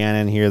Louisiana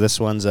in here. This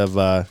one's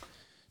of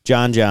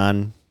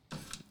John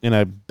in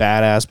a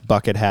badass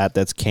bucket hat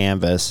that's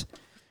canvas,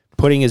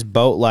 putting his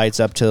boat lights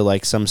up to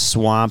some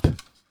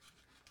swamp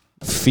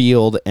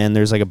field, and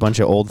there's a bunch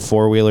of old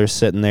 4-wheelers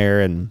sitting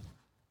there, and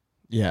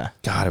yeah,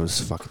 God, it was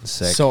fucking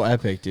sick. So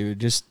epic, dude.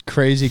 Just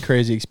crazy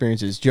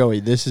experiences. Joey,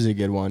 this is a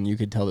good one. You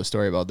could tell the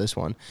story about this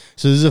one.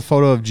 So this is a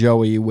photo of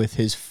Joey with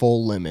his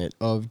full limit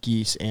of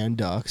geese and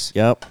ducks.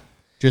 Yep.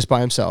 Just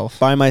by himself.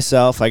 By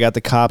myself. I got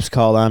the cops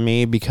called on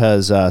me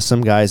because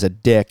some guy's a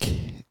dick,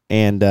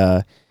 and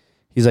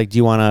he's like, do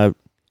you want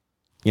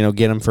to,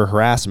 get him for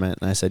harassment?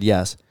 And I said,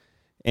 yes.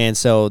 And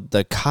so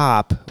the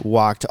cop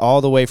walked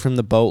all the way from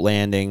the boat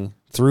landing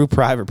through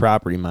private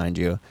property, mind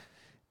you,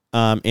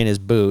 in his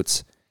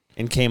boots,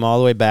 and came all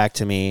the way back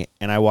to me.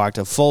 And I walked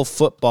a full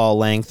football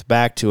length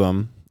back to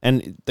him.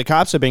 And the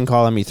cops have been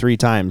calling me 3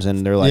 times,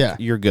 and they're like,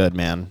 You're good,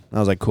 man. I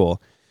was like,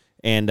 cool.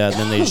 And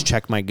then they just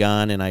check my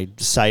gun, and I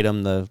cite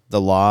them the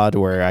law to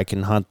where I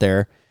can hunt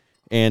there.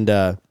 And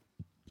I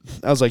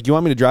was like, do you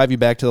want me to drive you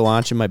back to the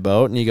launch in my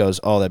boat? And he goes,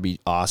 oh, that'd be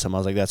awesome. I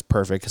was like, that's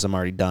perfect because I'm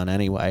already done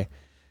anyway.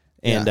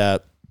 And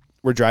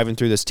we're driving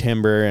through this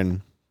timber,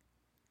 and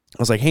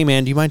I was like, hey,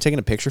 man, do you mind taking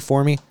a picture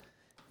for me?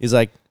 He's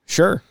like,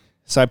 sure.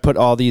 So I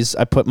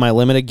put my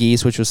limit of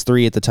geese, which was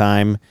 3 at the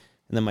time,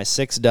 and then my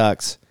 6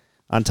 ducks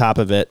on top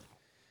of it.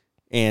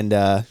 And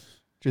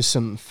just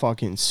some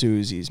fucking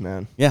Susies,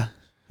 man. Yeah.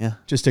 Yeah.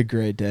 Just a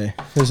great day.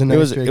 There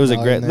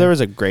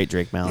was a great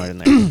Drake Mallard in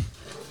there.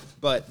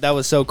 But that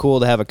was so cool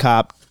to have a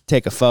cop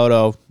take a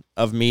photo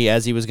of me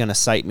as he was going to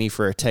cite me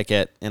for a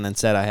ticket, and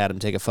instead I had him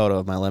take a photo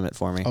of my limit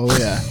for me. Oh,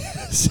 yeah.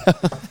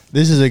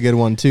 This is a good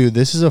one, too.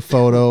 This is a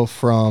photo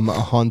from a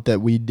hunt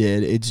that we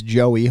did. It's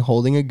Joey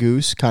holding a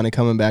goose, kind of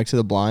coming back to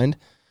the blind.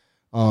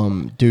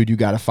 Dude, you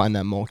got to find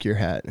that Mulcair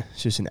hat.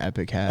 It's just an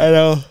epic hat. I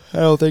know. I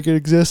don't think it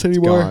exists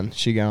anymore.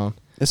 She gone.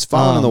 It's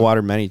fallen in the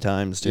water many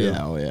times, too.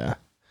 Yeah, oh, yeah.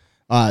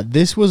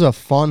 This was a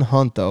fun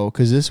hunt, though,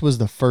 because this was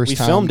the first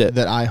time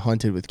that I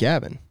hunted with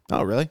Gavin.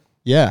 Oh, really?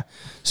 Yeah.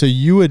 So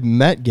you had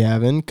met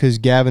Gavin because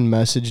Gavin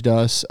messaged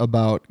us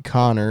about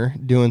Connor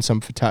doing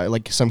some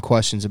some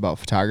questions about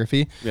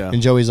photography. Yeah.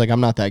 And Joey's like, I'm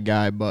not that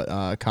guy,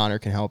 but Connor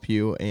can help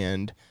you.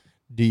 And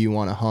do you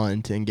want to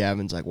hunt? And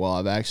Gavin's like, well,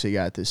 I've actually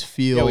got this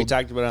field. Yeah, we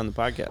talked about it on the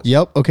podcast.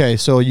 Yep. Okay.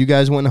 So you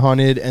guys went and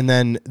hunted, and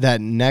then that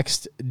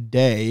next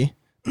day.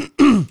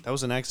 That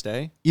was the next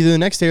day? Either the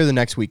next day or the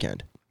next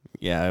weekend.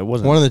 Yeah, it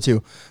wasn't. One of the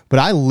two. But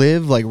I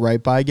live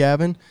right by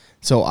Gavin.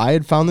 So I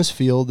had found this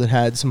field that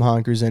had some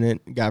honkers in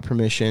it, got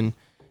permission,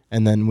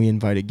 and then we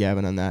invited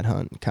Gavin on that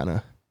hunt. Kind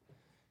of.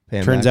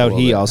 Turns out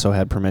he also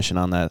had permission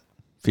on that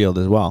field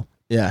as well.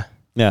 Yeah.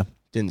 Yeah.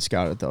 Didn't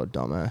scout it though,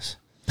 dumbass.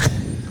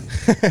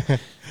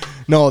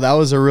 No, that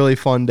was a really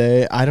fun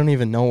day. I don't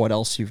even know what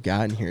else you've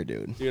got in here,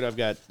 dude. Dude, I've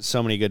got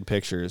so many good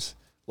pictures.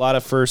 A lot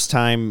of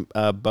first-time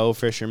bow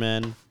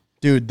fishermen.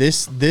 Dude,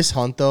 this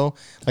hunt, though,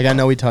 I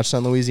know we touched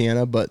on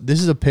Louisiana, but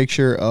this is a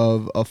picture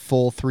of a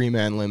full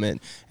 3-man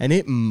limit, and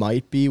it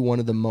might be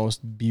one of the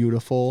most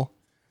beautiful,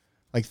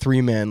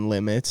 3-man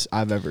limits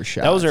I've ever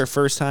shot. That was our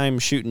first time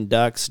shooting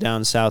ducks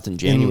down south in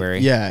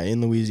January.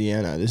 In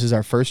Louisiana. This is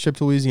our first trip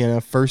to Louisiana,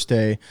 first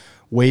day.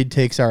 Wade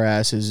takes our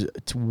asses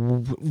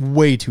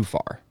way too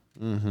far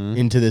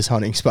into this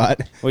hunting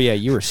spot. Well, yeah,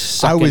 you were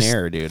sucking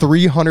air, dude.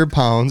 300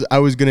 pounds. I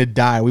was going to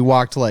die. We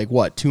walked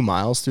 2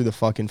 miles through the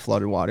fucking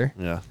flooded water.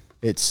 Yeah.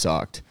 It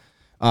sucked.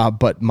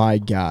 But my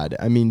God,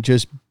 I mean,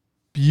 just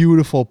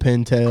beautiful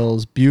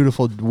pintails,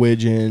 beautiful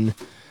widgeon.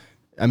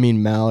 I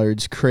mean,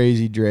 mallards,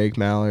 crazy Drake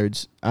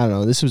mallards. I don't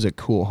know. This was a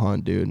cool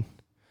hunt, dude.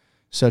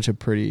 Such a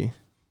pretty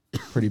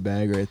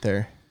bag right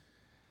there.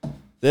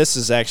 This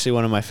is actually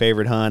one of my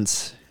favorite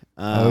hunts.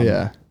 Oh,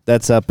 yeah.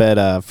 That's up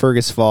at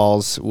Fergus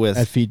Falls with...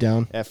 At Feet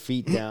Down.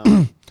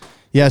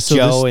 Yeah, so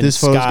Joe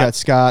this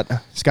photo's got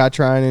Scott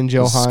Trine and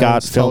Joe Hines.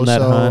 Scott filmed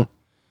that hunt.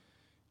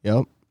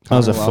 Yep. That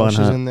was a fun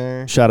hunt. In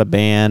there. Shot a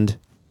band.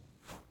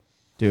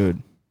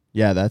 Dude,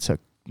 yeah, that's a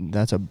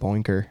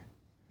boinker.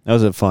 That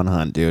was a fun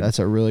hunt, dude. That's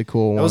a really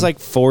cool one. It was like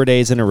 4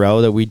 days in a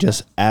row that we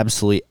just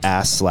absolutely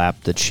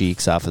ass-slapped the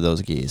cheeks off of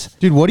those geese.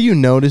 Dude, what do you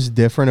notice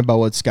different about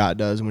what Scott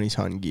does when he's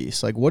hunting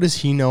geese? Like, what does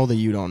he know that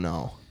you don't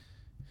know?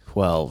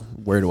 Well,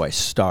 where do I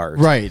start?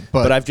 Right,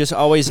 but I've just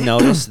always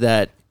noticed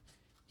that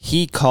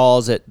he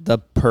calls at the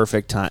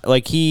perfect time.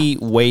 Like, he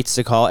waits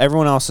to call.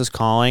 Everyone else is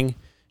calling,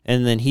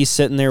 and then he's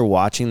sitting there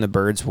watching the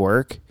birds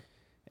work.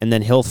 And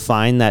then he'll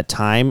find that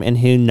time, and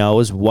he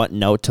knows what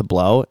note to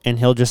blow, and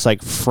he'll just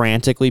like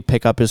frantically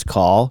pick up his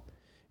call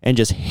and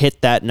just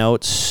hit that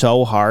note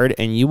so hard,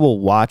 and you will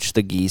watch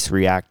the geese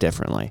react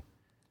differently.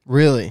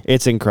 Really?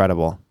 It's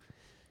incredible.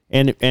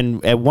 And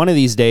at one of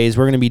these days,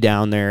 we're going to be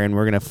down there, and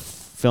we're going to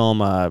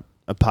film a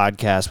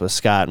podcast with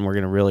Scott, and we're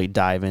going to really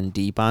dive in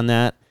deep on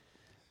that.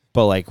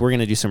 But like, we're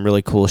going to do some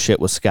really cool shit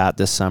with Scott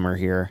this summer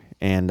here,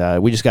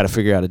 and we just got to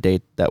figure out a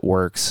date that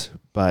works.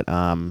 But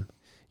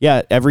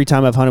yeah, every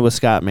time I've hunted with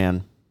Scott,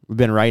 man, we've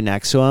been right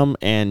next to him,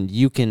 and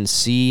you can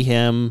see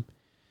him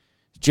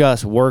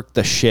just work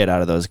the shit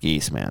out of those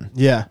geese, man.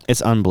 Yeah.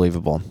 It's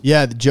unbelievable.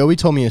 Yeah, Joey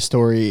told me a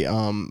story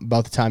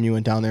about the time you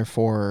went down there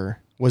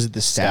for, was it the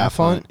staff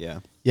hunt? Yeah.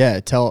 Yeah,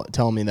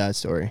 tell me that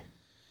story.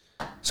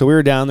 So we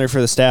were down there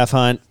for the staff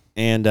hunt,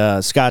 and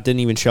Scott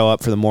didn't even show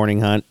up for the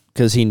morning hunt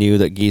because he knew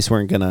that geese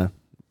weren't going to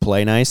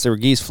play nice. There were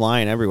geese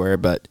flying everywhere,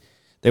 but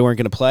they weren't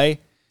going to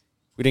play.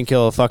 We didn't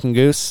kill a fucking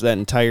goose that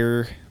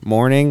entire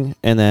morning,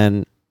 and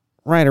then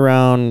right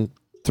around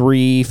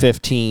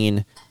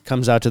 3:15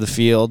 comes out to the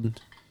field.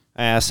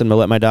 I asked him to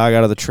let my dog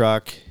out of the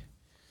truck.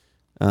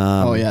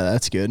 Oh, yeah,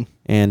 that's good.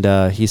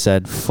 And he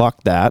said,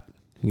 fuck that.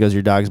 He goes,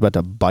 your dog's about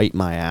to bite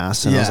my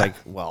ass. And I was like,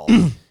 well,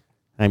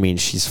 I mean,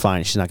 she's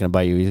fine. She's not going to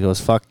bite you. He goes,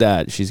 fuck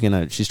that. She's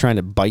trying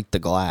to bite the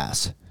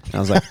glass. And I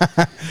was like,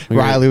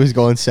 Riley was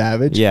going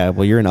savage. Yeah,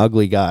 well, you're an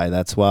ugly guy.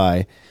 That's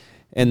why.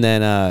 And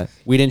then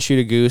we didn't shoot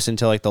a goose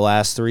until like the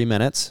last 3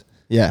 minutes.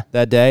 Yeah.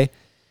 That day.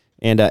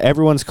 And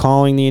everyone's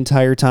calling the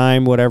entire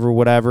time,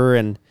 whatever.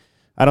 And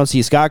I don't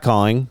see Scott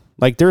calling.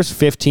 Like, there's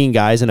 15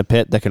 guys in a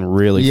pit that can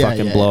really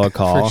blow a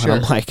call. Sure.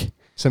 And I'm like,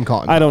 some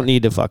calling. I don't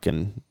need to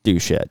fucking do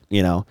shit,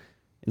 you know?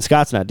 And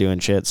Scott's not doing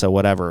shit, so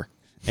whatever.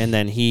 And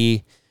then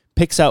he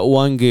picks out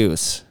one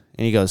goose,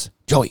 and he goes,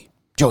 Joey,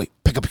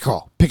 pick up your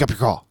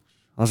call.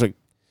 I was like,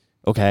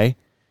 okay.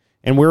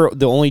 And we're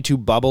the only two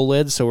bubble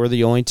lids, so we're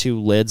the only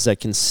two lids that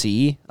can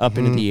see up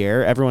into the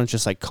air. Everyone's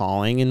just like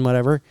calling and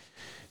whatever.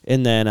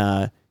 And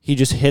then he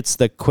just hits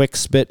the quick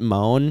spit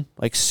moan,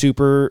 like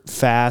super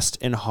fast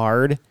and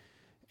hard,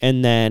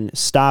 and then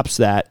stops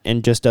that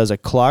and just does a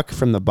cluck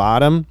from the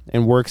bottom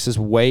and works his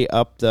way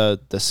up the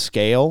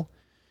scale.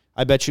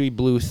 I bet you he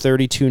blew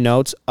 32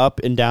 notes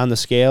up and down the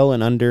scale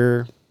in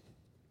under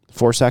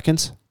 4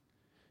 seconds.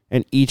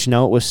 And each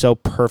note was so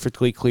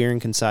perfectly clear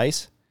and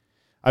concise.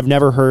 I've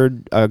never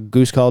heard a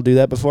goose call do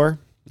that before.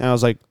 And I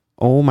was like,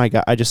 oh my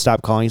God. I just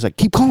stopped calling. He's like,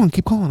 keep calling.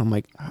 I'm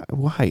like,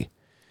 why?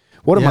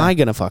 What am I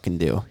going to fucking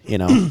do? You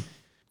know?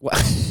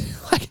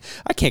 Like,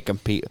 I can't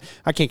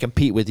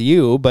compete with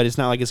you, but it's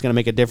not like it's going to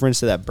make a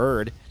difference to that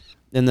bird.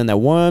 And then that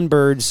one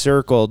bird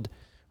circled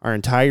our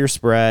entire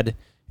spread,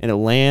 and it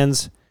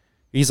lands.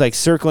 He's like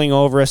circling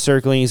over us,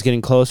 he's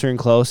getting closer and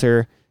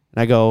closer.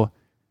 And I go,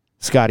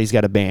 Scott, he's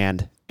got a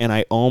band. And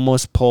I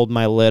almost pulled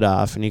my lid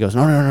off, and he goes,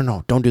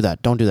 no, don't do that.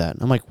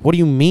 And I'm like, what do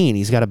you mean?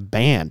 He's got a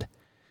band.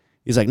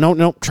 He's like,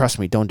 no, trust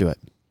me, don't do it.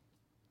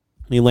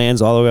 And he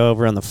lands all the way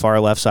over on the far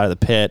left side of the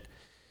pit.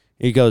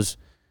 He goes,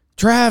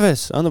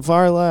 Travis, on the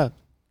far left,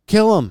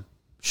 kill him.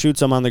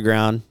 Shoots him on the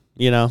ground,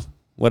 you know,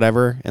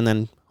 whatever. And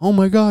then, oh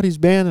my God, he's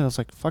banned. And I was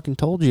like, fucking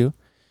told you.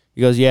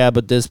 He goes, yeah,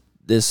 but this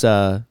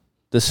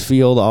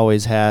field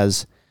always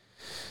has,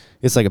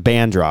 it's like a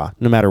band draw,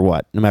 no matter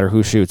what. No matter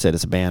who shoots it,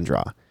 it's a band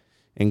draw.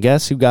 And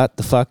guess who got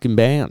the fucking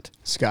band?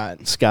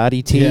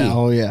 Scotty T. Yeah,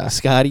 oh yeah.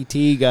 Scotty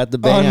T got the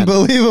band.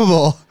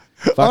 Unbelievable.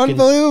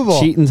 Unbelievable.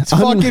 Cheating. It's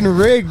fucking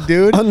rigged,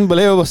 dude.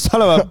 Unbelievable.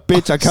 Son of a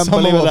bitch. I can't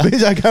believe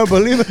it. I can't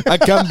believe it. I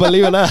can't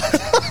believe it.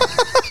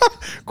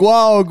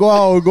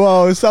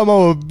 Guau. Son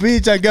of a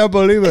bitch. I can't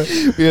believe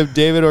it. We have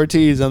David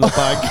Ortiz on the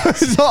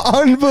podcast. It's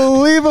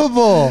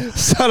unbelievable.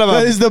 Son of a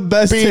That is the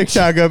best bitch.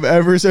 TikTok I've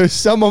ever seen.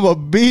 Son of a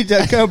bitch.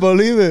 I can't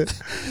believe it.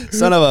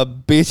 Son of a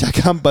bitch. I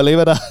can't believe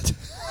it.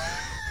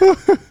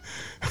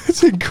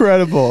 It's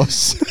incredible.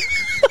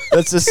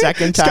 That's the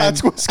second time.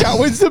 Scott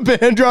wins the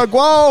band draw.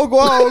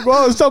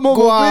 Guau. Some of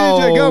a bitch.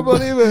 I can't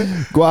believe it.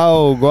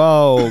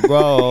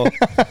 Guau.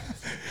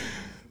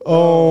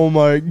 Oh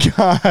my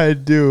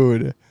God,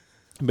 dude.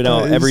 But no,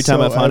 every time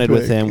I've hunted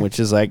with him, which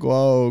is like 3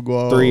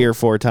 or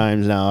 4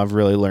 times now, I've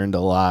really learned a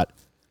lot.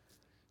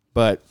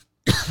 But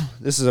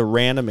this is a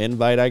random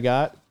invite I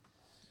got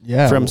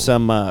from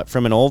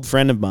from an old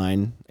friend of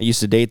mine. I used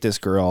to date this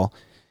girl.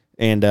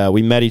 And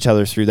we met each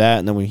other through that.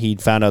 And then when he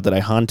found out that I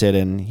hunted,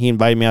 and he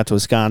invited me out to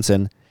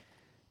Wisconsin,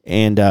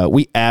 and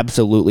we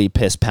absolutely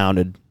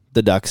piss-pounded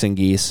the ducks and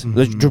geese.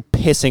 The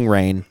pissing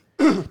rain.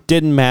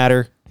 Didn't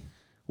matter.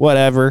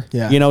 Whatever.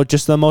 Yeah. You know,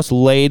 just the most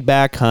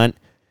laid-back hunt.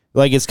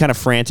 Like, it's kind of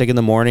frantic in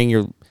the morning.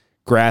 You're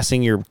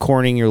grassing, you're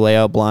corning your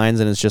layout blinds,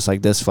 and it's just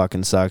like, this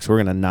fucking sucks. We're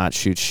going to not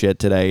shoot shit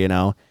today, you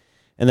know?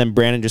 And then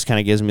Brandon just kind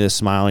of gives me this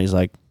smile, and he's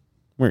like,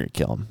 we're going to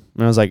kill him.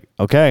 And I was like,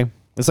 okay.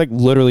 It's like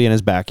literally in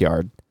his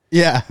backyard.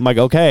 Yeah. I'm like,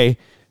 okay.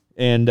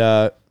 And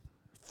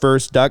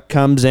first duck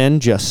comes in,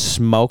 just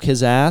smoke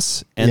his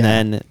ass, and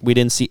then we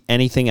didn't see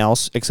anything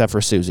else except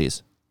for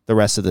Susie's the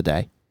rest of the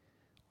day.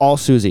 All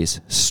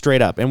Susie's,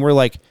 straight up. And we're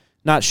like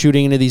not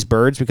shooting into these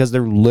birds because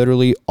they're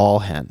literally all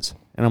hens.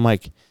 And I'm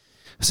like,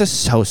 this is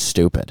so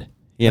stupid.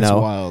 You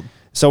know? Wild.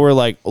 So we're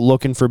like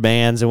looking for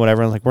bands and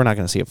whatever. I'm like, we're not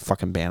going to see a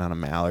fucking band on a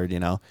mallard, you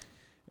know?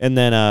 And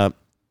then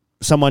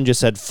someone just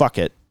said, fuck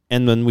it.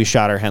 And then we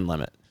shot our hen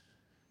limit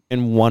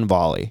in one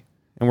volley.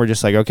 And we're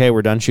just like, okay,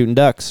 we're done shooting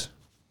ducks,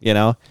 you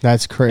know?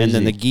 That's crazy. And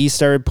then the geese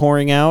started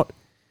pouring out,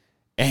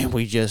 and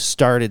we just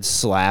started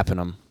slapping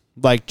them.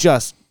 Like,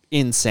 just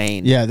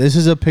insane. Yeah, this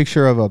is a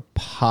picture of a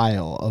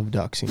pile of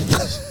ducks and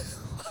geese.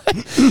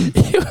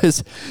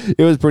 It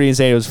was pretty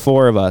insane. It was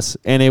 4 of us,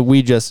 and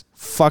we just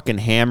fucking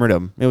hammered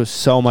them. It was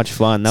so much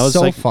fun. That was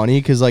so like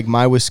funny because like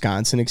my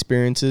Wisconsin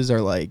experiences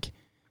are like,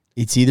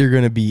 it's either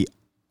going to be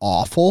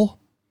awful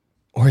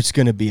or it's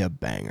going to be a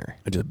banger.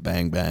 just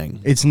bang, bang.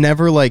 It's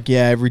never like,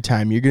 yeah, every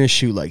time you're going to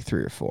shoot like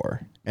 3 or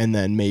 4, and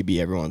then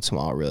maybe every once in a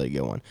while I'll really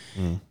get one.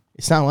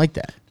 It's not like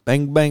that.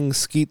 Bang, bang,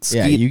 skeet, skeet.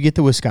 Yeah, you get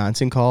the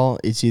Wisconsin call,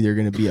 it's either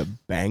going to be a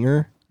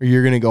banger or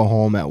you're going to go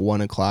home at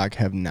 1 o'clock,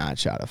 have not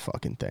shot a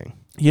fucking thing.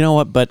 You know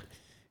what? But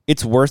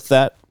it's worth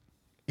that.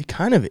 It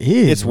kind of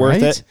is. It's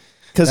worth it.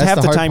 Because That's half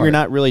the the hard time part. you're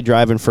not really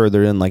driving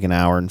further than like an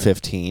hour and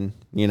 15,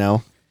 you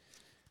know?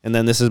 And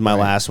then this is my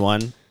last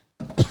one.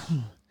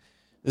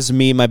 This is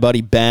me, my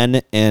buddy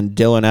Ben, and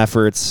Dylan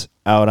Efforts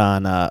out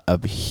on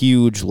a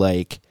huge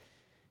lake,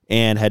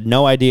 and had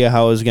no idea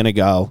how it was going to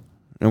go.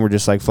 And we're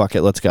just like, fuck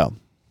it, let's go,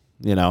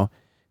 you know?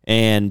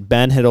 And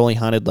Ben had only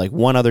hunted like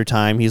one other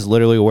time. He's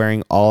literally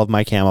wearing all of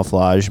my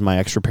camouflage, my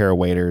extra pair of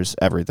waders,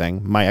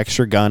 everything. My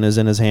extra gun is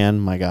in his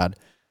hand. My God.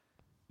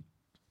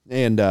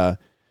 And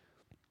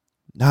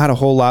not a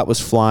whole lot was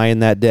flying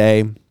that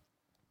day,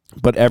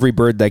 but every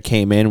bird that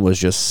came in was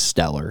just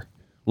stellar.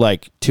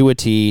 Like to a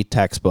T,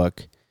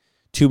 textbook.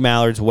 2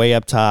 mallards way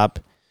up top.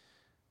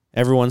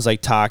 Everyone's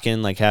like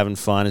talking, like having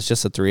fun. It's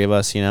just the 3 of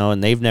us, you know,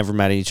 and they've never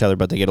met each other,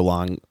 but they get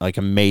along like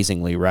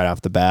amazingly right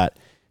off the bat.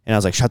 And I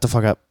was like, shut the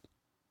fuck up.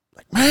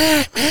 Like,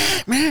 meh,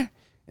 meh, meh.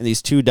 And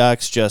these 2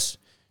 ducks just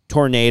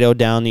tornado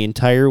down the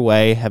entire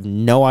way, have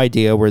no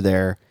idea we're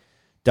there,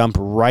 dump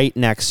right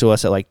next to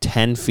us at like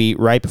 10 feet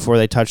right before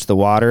they touch the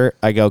water.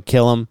 I go,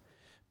 kill them.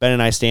 Ben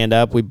and I stand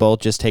up. We both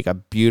just take a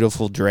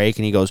beautiful drake,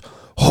 and he goes,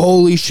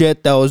 holy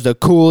shit, that was the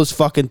coolest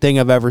fucking thing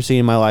I've ever seen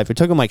in my life. It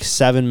took them like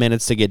 7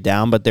 minutes to get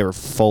down, but they were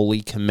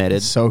fully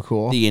committed. So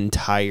cool. The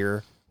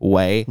entire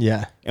way.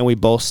 Yeah. And we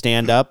both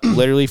stand up,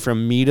 literally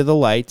from me to the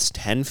lights,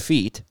 10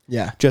 feet.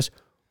 Yeah. Just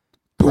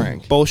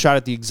boom, both shot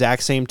at the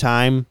exact same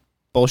time,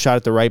 both shot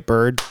at the right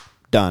bird,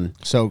 done.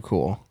 So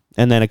cool.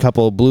 And then a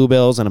couple of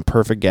bluebills and a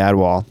perfect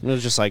gadwall. It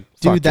was just like,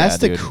 dude,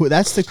 that's yeah,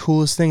 that's the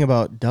coolest thing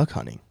about duck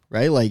hunting,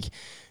 right? Like,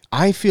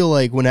 I feel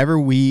like whenever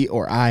we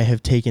or I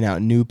have taken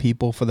out new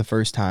people for the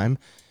first time,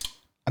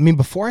 I mean,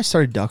 before I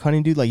started duck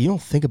hunting, dude, like, you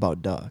don't think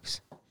about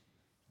ducks.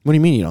 What do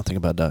you mean you don't think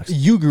about ducks?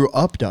 You grew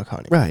up duck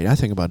hunting. Right, I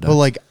think about ducks. But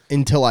like,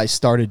 until I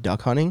started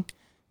duck hunting,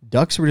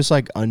 ducks were just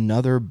like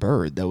another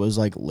bird that was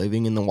like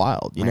living in the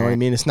wild. You know what I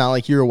mean? It's not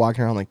like you were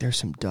walking around like, there's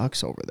some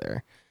ducks over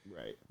there.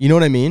 Right. You know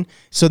what I mean?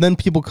 So then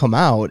people come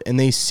out and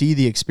they see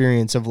the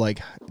experience of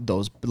like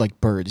those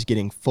like birds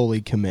getting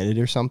fully committed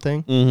or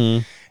something.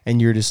 Mm-hmm. And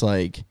you're just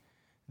like,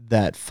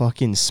 that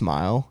fucking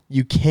smile,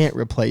 you can't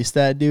replace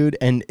that, dude.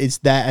 And it's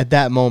that at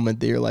that moment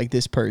that you're like,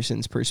 this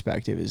person's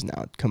perspective is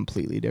now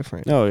completely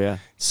different. Oh, yeah.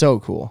 So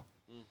cool.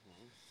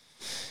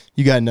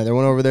 You got another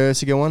one over there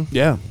that's a good one?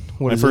 Yeah.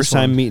 What My is first this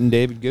one? time meeting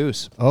David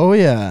Goose. Oh,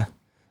 yeah.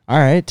 All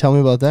right. Tell me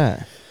about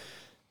that.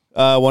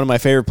 One of my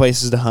favorite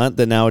places to hunt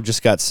that now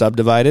just got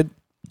subdivided.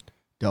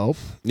 Dope.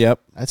 Yep.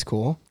 That's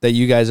cool. That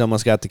you guys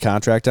almost got the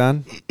contract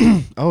on.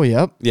 Oh,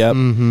 yep. Yep.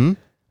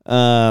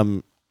 Mm-hmm.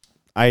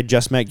 I had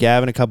just met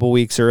Gavin a couple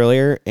weeks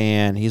earlier,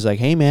 and he's like,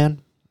 hey, man,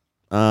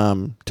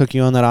 took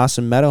you on that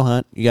awesome meadow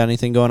hunt. You got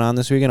anything going on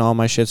this weekend? All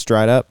my shit's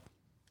dried up.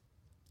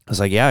 I was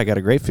like, yeah, I got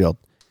a great field.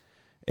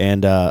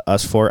 And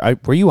us 4,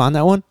 were you on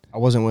that one? I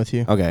wasn't with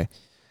you. Okay.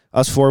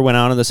 Us 4 went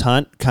out on this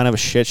hunt, kind of a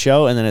shit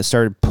show, and then it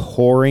started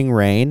pouring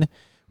rain.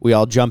 We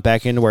all jumped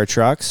back into our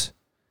trucks.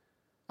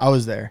 I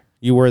was there.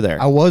 You were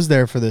there. I was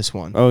there for this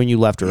one. Oh, and you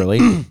left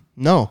early?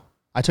 No.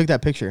 I took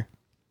that picture.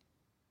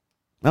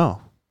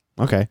 Oh,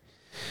 okay.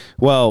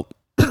 Well,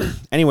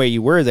 anyway,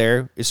 you were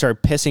there. It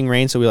started pissing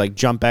rain, so we like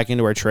jumped back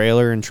into our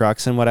trailer and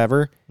trucks and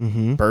whatever.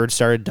 Mm-hmm. Birds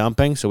started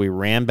dumping, so we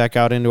ran back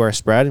out into our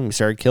spread and we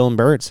started killing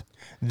birds.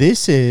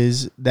 This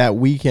is that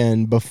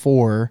weekend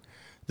before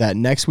that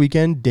next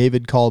weekend,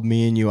 David called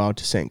me and you out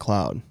to St.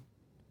 Cloud.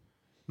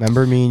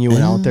 Remember me and you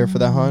went out there for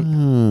that hunt?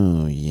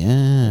 Oh,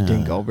 yeah. It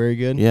didn't go very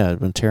good. Yeah, it'd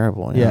been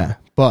terrible. Yeah.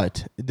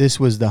 But this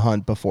was the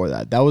hunt before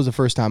that. That was the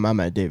first time I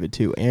met David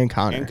too, and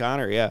Connor. And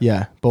Connor, yeah.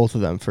 Yeah, both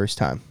of them first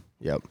time.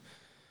 Yep.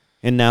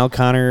 And now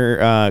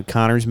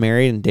Connor's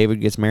married, and David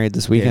gets married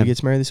this weekend. Yeah, he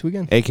gets married this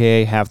weekend.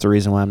 AKA half the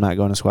reason why I'm not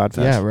going to Squad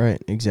Fest. Yeah,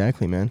 right.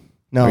 Exactly, man.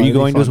 No, are you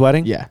going to his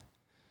wedding? Yeah.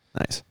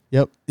 Nice.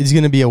 Yep. It's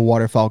going to be a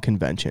waterfowl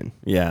convention.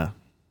 Yeah.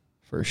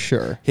 For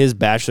sure. His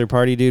bachelor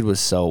party, dude, was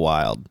so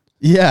wild.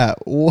 Yeah.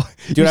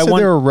 Dude, I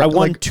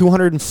won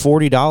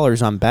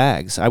 $240 on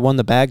bags. I won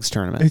the bags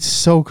tournament. It's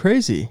so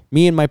crazy.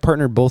 Me and my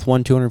partner both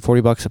won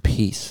 $240 a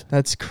piece.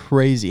 That's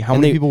crazy. How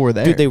many people were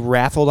there? Dude, they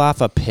raffled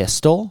off a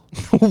pistol.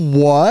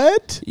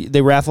 What?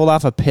 They raffled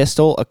off a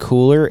pistol, a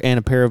cooler, and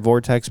a pair of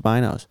Vortex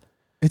binos.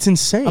 It's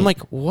insane. I'm like,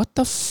 what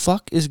the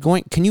fuck is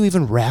going... Can you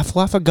even raffle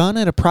off a gun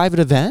at a private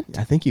event?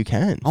 I think you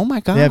can. Oh, my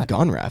God. They have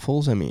gun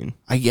raffles. I mean...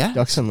 Yeah.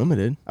 Ducks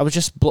Unlimited. I was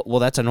just... Well,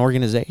 that's an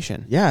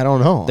organization. Yeah, I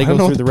don't know. They I don't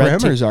go know through what the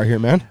the parameters are here,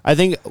 man. I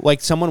think, like,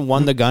 someone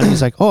won the gun.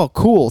 He's like, oh,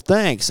 cool,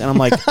 thanks. And I'm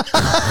like...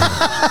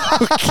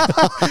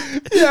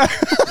 Yeah.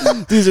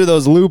 These are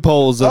those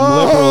loopholes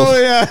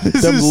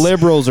that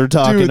liberals are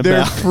talking dude,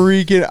 they're about.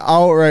 freaking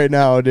out right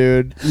now,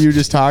 dude. You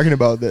just talking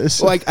about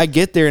this. Like, I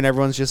get there and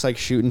everyone's just like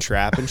shooting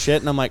trap and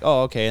shit, and I'm like,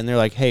 oh, okay. And they're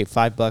like, hey,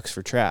 $5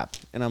 for trap.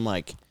 And I'm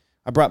like,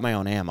 I brought my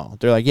own ammo.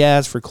 They're like, yeah,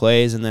 it's for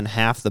Clay's, and then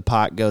half the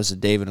pot goes to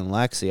David and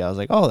Lexi. I was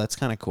like, oh, that's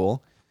kind of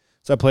cool.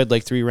 So I played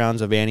like 3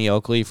 rounds of Annie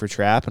Oakley for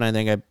trap, and I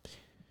think I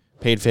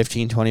paid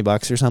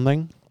 $15-20 or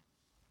something.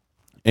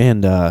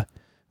 And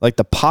like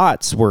the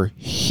pots were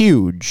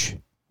huge.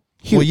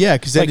 Well, yeah,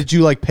 because then did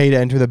you like pay to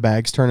enter the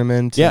bags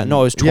tournament? Yeah,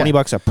 no, it was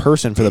 $20 a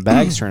person for the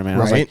bags tournament.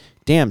 I was like,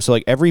 damn. So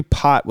like every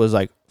pot was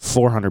like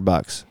 $400,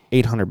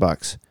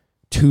 $800,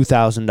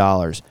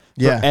 $2,000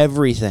 for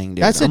everything,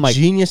 dude. That's a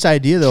genius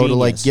idea though, to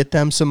like get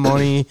them some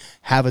money,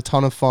 have a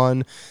ton of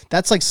fun.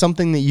 That's like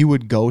something that you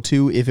would go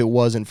to if it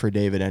wasn't for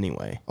David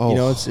anyway. You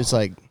know, it's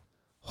like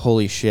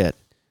holy shit.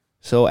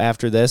 So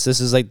after this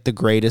is like the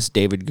greatest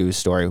David Goose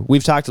story.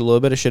 We've talked a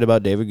little bit of shit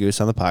about David Goose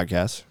on the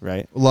podcast,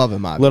 right? Love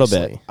him, obviously. A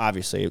little bit,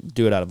 obviously.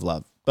 Do it out of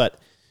love, but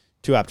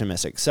too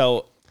optimistic.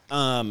 So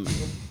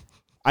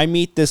I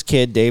meet this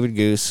kid, David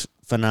Goose,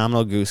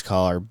 phenomenal goose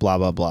caller, blah,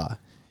 blah, blah.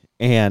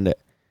 And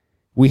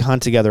we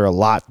hunt together a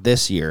lot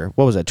this year.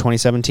 What was it,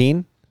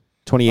 2017?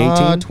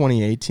 2018?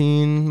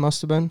 2018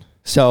 must have been.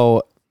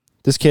 So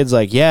this kid's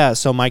like, yeah,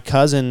 so my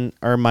cousin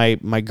or my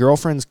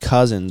girlfriend's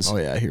cousins. Oh,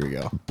 yeah, here we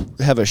go.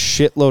 Have a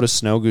shitload of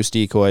snow goose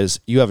decoys.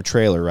 You have a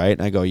trailer, right?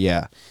 And I go,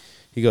 yeah.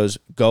 He goes,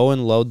 go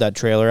and load that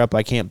trailer up.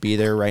 I can't be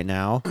there right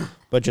now,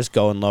 but just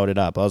go and load it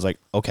up. I was like,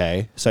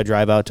 okay. So I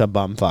drive out to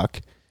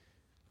Bumfuck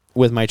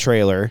with my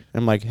trailer.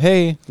 I'm like,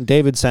 hey,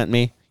 David sent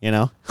me, you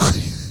know?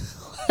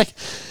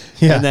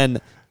 Yeah. And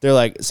then they're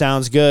like,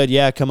 sounds good.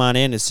 Yeah, come on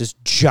in. It's this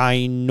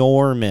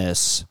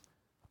ginormous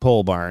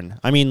pole barn.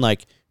 I mean,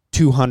 like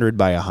 200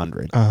 by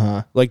 100.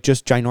 Like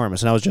just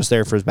ginormous. And I was just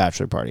there for his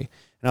bachelor party.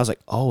 And I was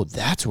like, oh,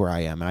 that's where I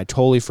am. And I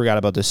totally forgot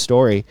about this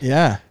story.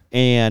 Yeah.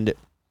 And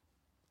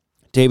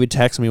David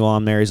texts me while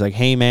I'm there. He's like,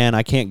 hey, man,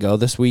 I can't go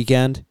this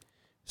weekend.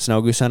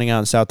 Snow goose hunting out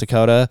in South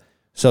Dakota.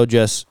 So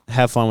just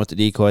have fun with the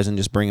decoys and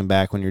just bring them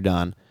back when you're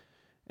done.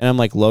 And I'm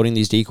like loading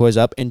these decoys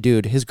up. And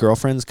dude, his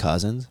girlfriend's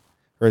cousins,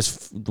 or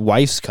his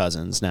wife's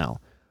cousins now,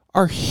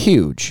 are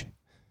huge.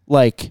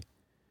 Like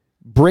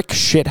brick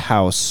shit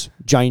house,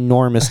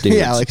 ginormous dudes.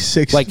 Yeah, like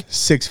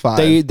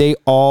 6'5". They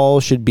all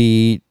should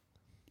be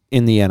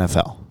in the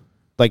NFL.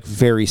 Like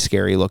very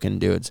scary looking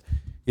dudes.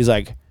 He's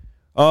like,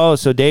 oh,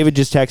 so David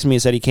just texted me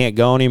and said he can't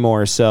go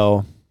anymore,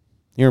 so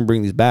you're gonna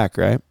bring these back,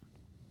 right?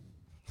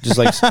 Just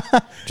like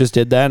just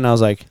did that, and I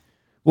was like,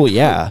 well,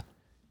 yeah.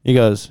 He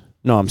goes,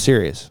 no, I'm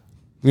serious.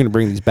 You're gonna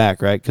bring these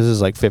back, right? Because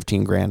it's like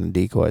 $15,000 in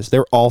decoys.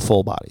 They're all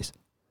full bodies.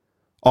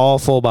 All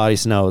full body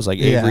snows, like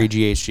Avery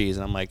GHGs.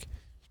 And I'm like,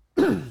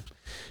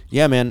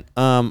 yeah, man,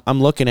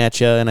 I'm looking at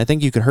you, and I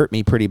think you could hurt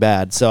me pretty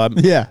bad. So I'm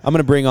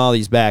gonna bring all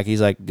these back.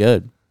 He's like,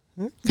 good.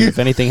 If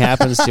anything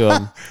happens to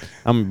him,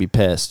 I'm gonna be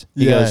pissed.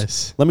 He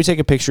goes, let me take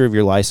a picture of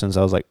your license.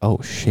 I was like,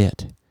 oh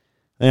shit.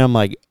 And I'm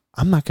like,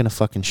 I'm not gonna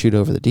fucking shoot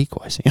over the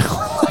decoys, you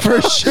know?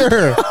 For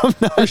sure. I'm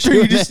not for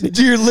sure.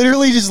 You're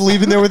literally just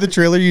leaving there with a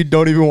trailer you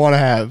don't even want to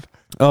have.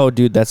 Oh,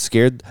 dude, that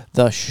scared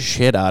the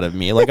shit out of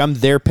me. Like, I'm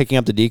there picking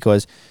up the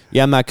decoys.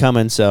 Yeah, I'm not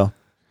coming, so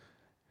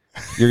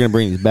you're gonna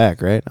bring these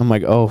back, right? I'm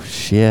like, oh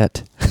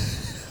shit.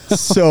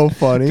 So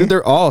funny. Dude,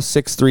 they're all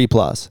 6'3"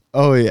 plus.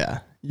 Oh yeah.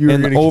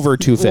 And over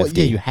 250. Well,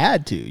 yeah, you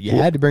had to. You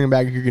had to bring them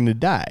back if you're going to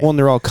die. Well, and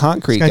they're all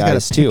concrete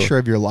guys, too. Got a picture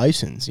of your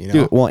license, you know?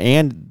 Dude, well,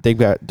 and they've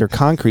got their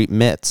concrete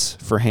mitts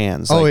for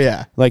hands. Like, oh,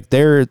 yeah. Like,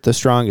 they're the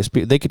strongest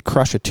people. They could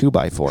crush a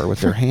 2x4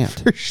 with their hand.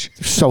 For sure.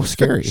 They're so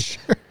scary.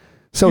 Sure.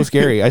 So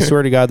scary. I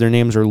swear to God, their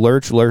names are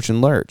Lurch, Lurch, and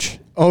Lurch.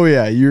 Oh,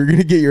 yeah. You're going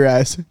to get your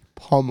ass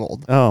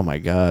pummeled. Oh, my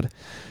God.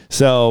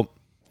 So,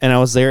 and I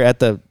was there at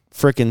the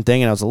freaking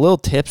thing, and I was a little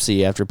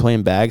tipsy after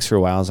playing bags for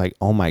a while. I was like,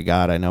 oh, my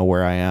God, I know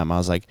where I am. I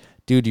was like,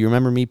 dude, do you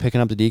remember me picking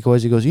up the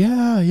decoys? He goes,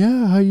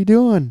 yeah, how you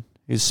doing?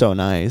 He's so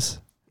nice.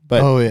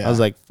 But I was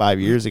like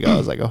 5 years ago. I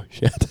was like, oh,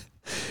 shit.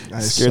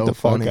 Scared the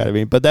fuck out of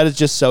me. But that is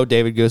just so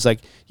David Goose. Like,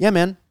 yeah,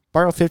 man,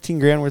 borrow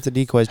 $15,000 worth of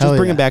decoys. Just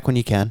bring them back when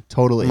you can.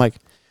 Totally. I'm like,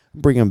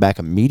 bring them back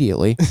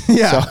immediately.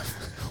 Yeah. So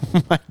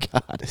Oh my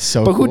God.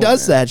 So but who cool,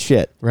 does man. that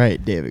shit?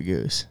 Right, David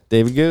Goose.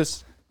 David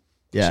Goose.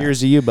 Yeah. Cheers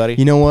to you, buddy.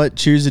 You know what?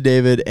 Cheers to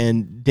David.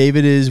 And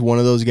David is one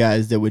of those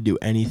guys that would do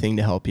anything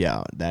to help you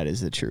out. That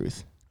is the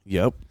truth.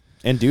 Yep.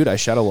 And dude, I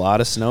shot a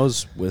lot of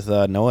snows with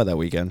Noah that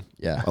weekend.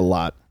 Yeah. A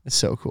lot. It's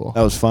so cool.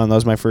 That was fun. That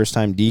was my first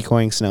time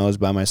decoying snows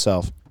by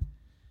myself.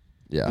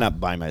 Yeah. Not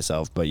by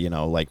myself, but,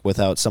 like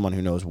without someone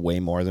who knows way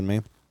more than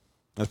me.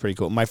 That's pretty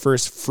cool. My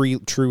first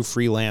true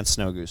freelance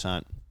snow goose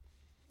hunt.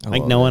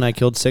 Like Noah and I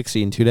killed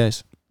 60 in 2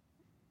 days.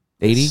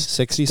 80,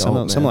 60,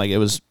 something like it. It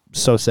was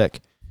so sick.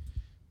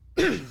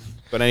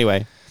 But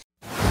anyway.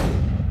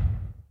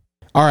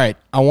 All right.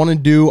 I want to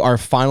do our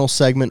final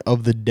segment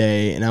of the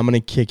day, and I'm going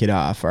to kick it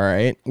off. All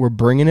right. We're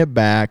bringing it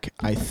back.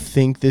 I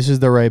think this is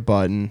the right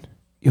button.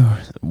 You're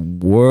the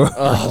worst.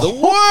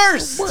 The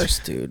worst.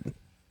 Worst, dude.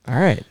 All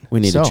right. We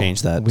need to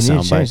change that. We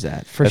need to change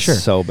that for That's sure.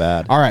 so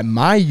bad. All right.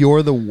 My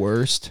You're the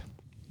Worst.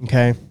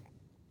 Okay.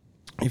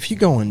 If you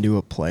go into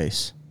a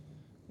place,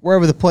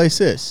 wherever the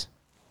place is,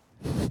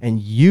 and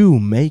you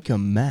make a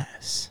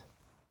mess,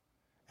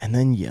 and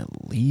then you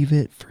leave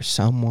it for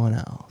someone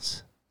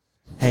else.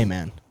 Hey,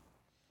 man,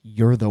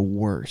 you're the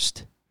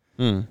worst.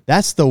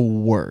 That's the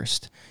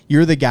worst.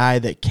 You're the guy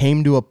that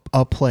came to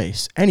a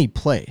place, any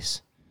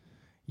place.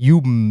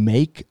 You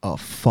make a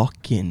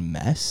fucking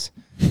mess,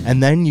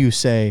 and then you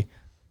say,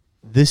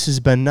 this has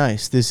been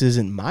nice. This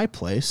isn't my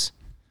place.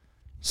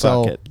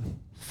 So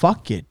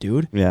fuck it,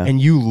 dude. Yeah.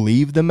 And you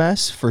leave the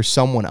mess for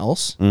someone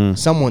else,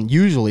 someone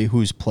usually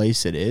whose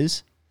place it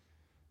is.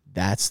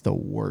 That's the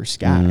worst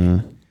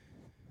guy.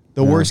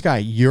 The worst guy.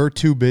 You're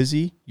too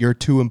busy. You're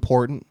too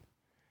important.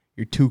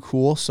 You're too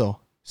cool. So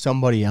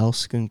somebody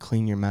else can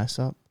clean your mess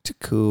up. Too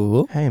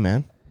cool. Hey,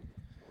 man.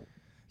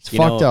 It's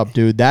fucked up,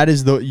 dude.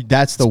 That's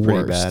the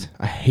worst. Bad.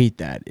 I hate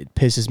that. It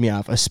pisses me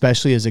off,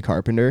 especially as a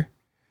carpenter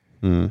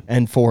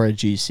and for a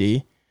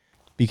GC,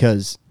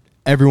 because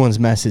everyone's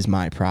mess is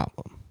my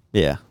problem.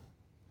 Yeah.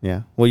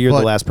 Yeah. Well, you're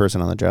the last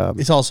person on the job.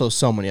 It's also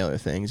so many other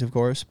things, of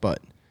course, but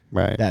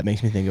right. that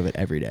makes me think of it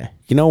every day.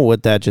 You know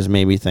what that just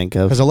made me think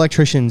of? Because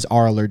electricians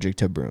are allergic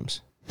to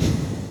brooms.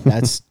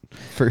 That's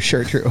for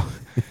sure true.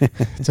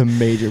 It's a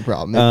major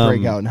problem. They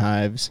break out in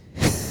hives.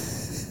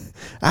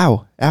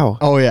 Ow.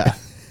 Oh, yeah.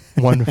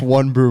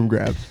 One broom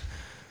grab.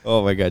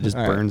 Oh, my God. Just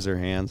burns their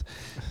hands.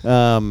 You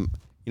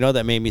know what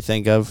that made me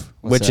think of?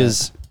 What's that?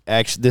 Is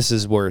actually, this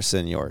is worse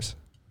than yours.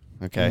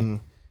 Okay.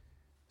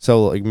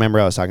 So, like, remember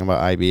I was talking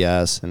about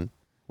IBS and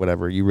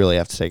whatever. You really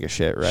have to take a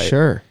shit, right?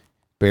 Sure.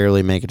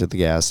 Barely make it to the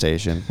gas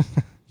station.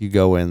 You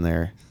go in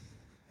there,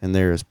 and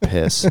there's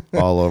piss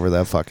all over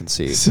that fucking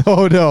seat.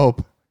 So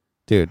dope.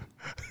 Dude.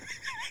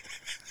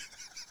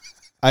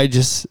 I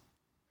just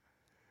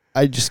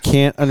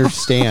can't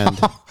understand.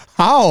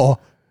 How?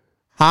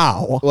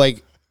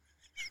 Like,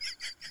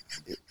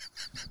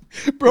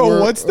 bro,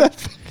 what's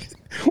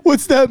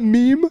that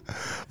meme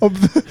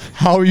of the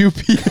how you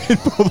pee in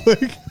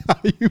public, how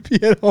you pee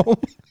at home?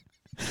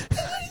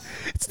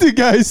 It's the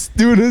guys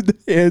doing a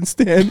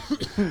handstand.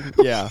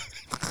 Yeah.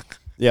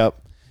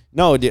 Yep.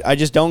 No, dude, I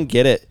just don't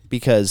get it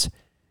because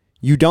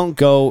you don't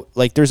go,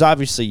 like, there's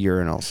obviously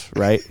urinals,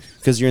 right?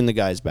 Because you're in the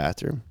guy's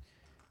bathroom.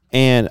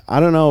 And I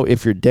don't know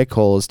if your dick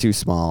hole is too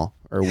small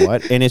or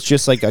what. And it's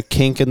just like a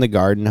kink in the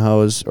garden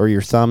hose or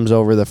your thumb's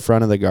over the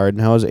front of the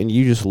garden hose and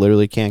you just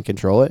literally can't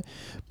control it.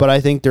 But I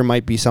think there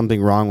might be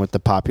something wrong with the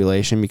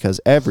population because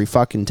every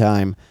fucking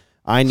time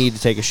I need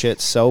to take a shit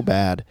so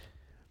bad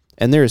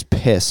and there's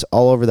piss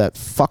all over that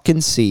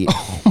fucking seat.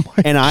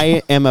 And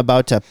I am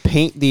about to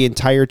paint the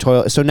entire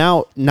toilet. So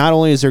now not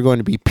only is there going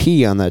to be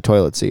pee on that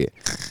toilet seat,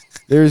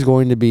 there's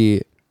going to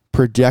be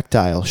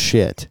projectile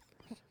shit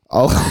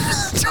all over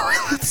the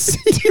toilet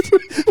seat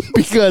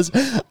because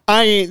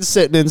I ain't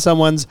sitting in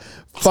someone's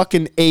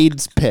fucking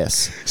AIDS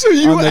piss. So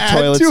you on the add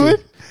toilet to seat.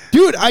 it?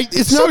 Dude,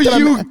 it's So not that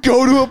you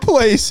go to a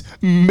place,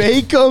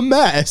 make a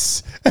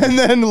mess, and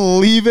then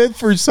leave it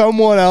for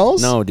someone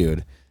else? No,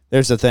 dude.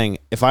 There's the thing.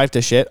 If I have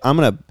to shit, I'm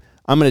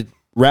gonna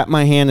wrap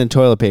my hand in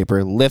toilet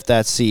paper, lift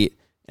that seat,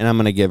 and I'm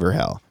gonna give her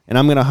hell. And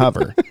I'm gonna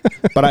hover.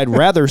 But I'd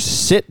rather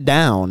sit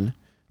down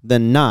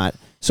than not.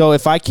 So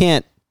if I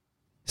can't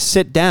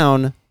sit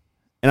down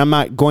and I'm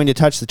not going to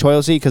touch the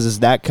toilet seat because it's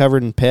that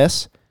covered in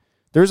piss,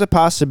 there's a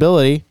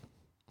possibility,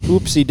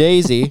 oopsie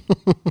daisy,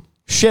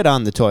 shit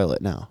on the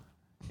toilet now.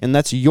 And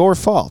that's your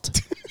fault.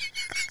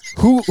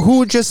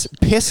 Who just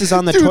pisses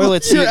on the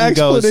toilet seat and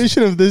goes... Your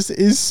explanation of this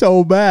is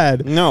so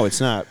bad. No,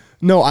 it's not.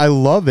 No, I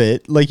love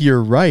it. Like,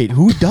 you're right.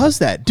 Who does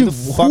that? Dude, Who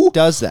the fuck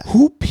does that?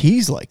 Who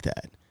pees like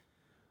that?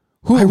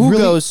 Who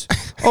goes,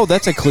 oh,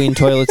 that's a clean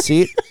toilet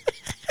seat.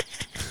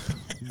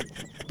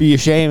 Be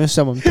ashamed if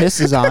someone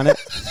pisses on it.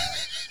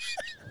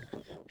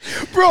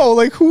 Bro,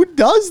 like, who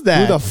does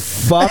that? Who the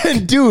fuck?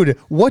 And dude,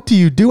 what do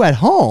you do at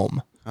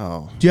home?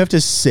 Oh. Do you have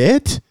to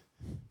sit?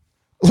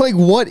 Like,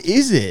 what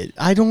is it?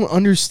 I don't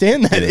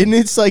understand that. And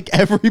it's like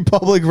every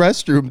public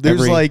restroom.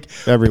 There's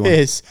everyone.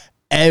 Piss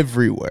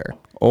everywhere.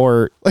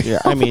 Or, Like, yeah,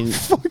 how I mean, the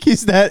fuck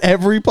is that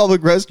every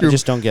public restroom? I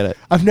just don't get it.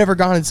 I've never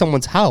gone in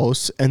someone's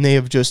house and they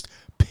have just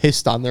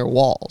pissed on their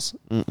walls.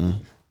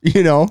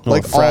 You know,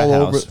 like all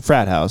over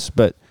frat house,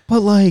 but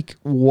like,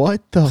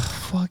 what the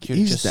fuck you're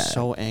is just that?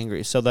 so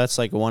angry. So that's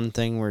like one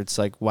thing where it's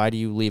like, why do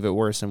you leave it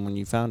worse than when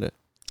you found it?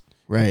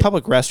 Right.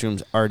 Public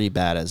restrooms already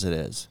bad as it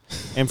is,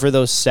 and for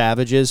those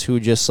savages who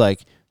just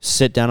like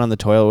sit down on the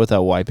toilet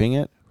without wiping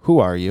it, who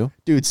are you,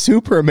 dude?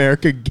 Super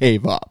America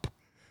gave up.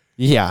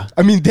 Yeah,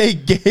 I mean, they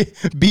gave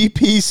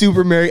BP,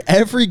 Super America,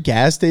 every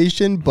gas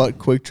station but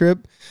Quick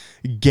Trip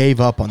gave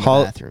up on the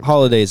bathrooms.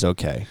 Holiday's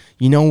okay.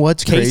 You know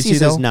what's crazy Casey's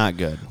though? is not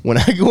good. When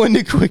I go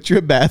into Quick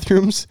Trip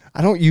bathrooms,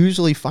 I don't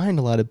usually find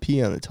a lot of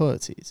pee on the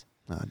toilet seats.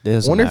 No,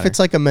 I wonder if it's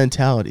like a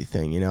mentality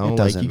thing, you know? It Like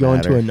doesn't you go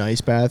into matter. a nice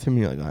bathroom,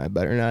 you're like, oh, I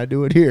better not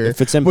do it here.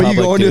 If it's in but public,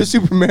 you go into dude. a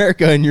Super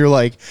America and you're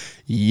like,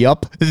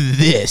 yup,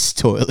 this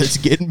toilet's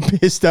getting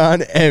pissed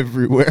on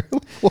everywhere.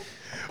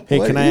 Hey,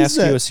 What can I is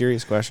ask you that? a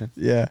serious question?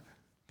 Yeah.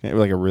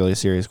 Like a really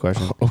serious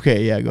question.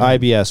 Okay, yeah, go ahead.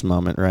 IBS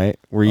moment, right?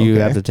 Where you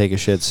Okay. have to take a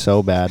shit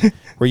so bad,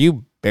 where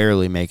you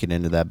barely make it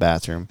into that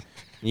bathroom.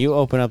 You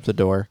open up the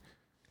door,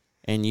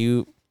 and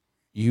you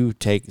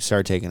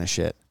start taking a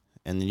shit,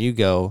 and then you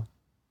go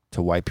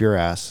to wipe your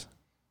ass,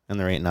 and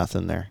there ain't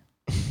nothing there,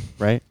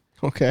 right?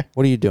 Okay.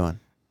 What are you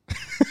doing?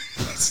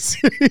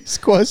 Serious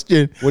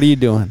question. What are you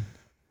doing?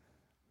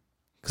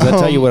 Because I'll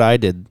tell you what I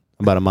did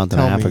about a month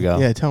and a tell half me. ago.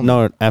 Yeah, tell me.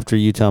 No, after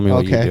you tell me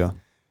what you Okay. do.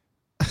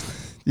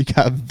 You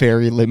got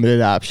very limited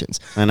options.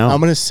 I know.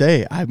 I'm going to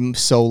say I'm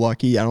so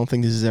lucky. I don't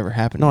think this has ever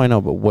happened. No, I know,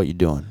 but what you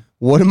doing?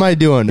 What am I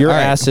doing? Your All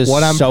right, ass is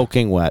what I'm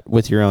soaking wet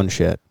with your own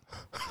shit.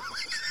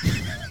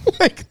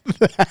 like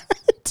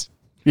that.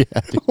 Yeah.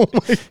 Oh my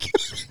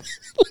god!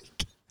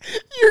 Like,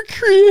 you're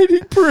creating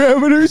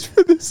parameters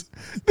for this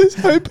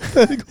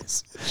hypothetical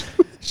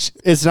situation.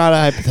 It's not a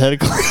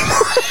hypothetical.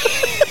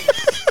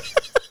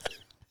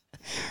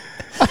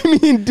 I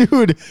mean,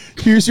 dude,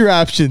 here's your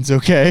options.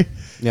 Okay,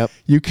 Yep.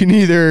 you can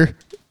either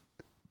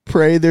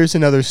pray there's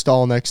another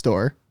stall next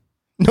door.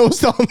 No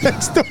stall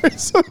next door.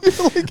 So you're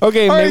like,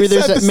 Okay, all maybe right,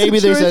 there's set the maybe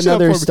there's situation up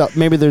another for me. stall.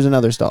 Maybe there's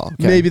another stall.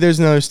 Okay. Maybe there's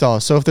another stall.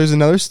 So if there's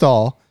another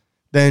stall,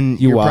 then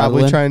You you're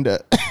probably waddling? trying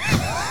to.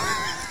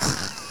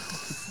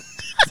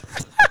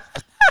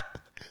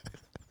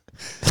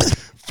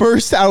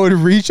 First, I would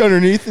reach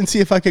underneath and see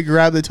if I could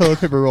grab the toilet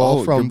paper roll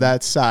Oh, from you're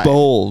that side.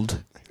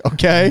 bold.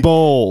 Okay.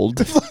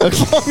 Bold.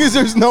 As long as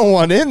there's no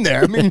one in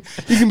there. I mean,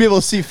 you can be able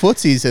to see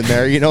footsies in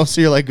there, you know,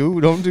 so you're like,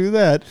 ooh, don't do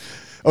that.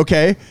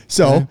 Okay.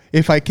 So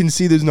if I can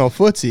see there's no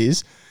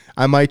footsies,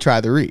 I might try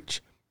the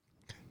reach.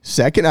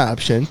 Second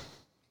option,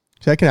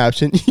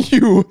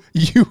 you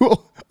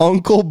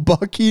Uncle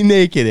Bucky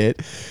naked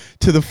it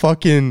to the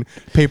fucking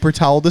paper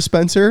towel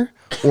dispenser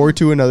or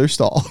to another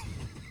stall.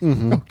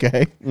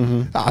 Okay.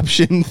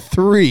 Option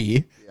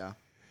 3.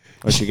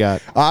 What you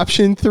got?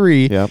 Option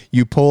 3, Yep.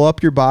 you pull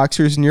up your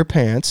boxers and your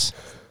pants.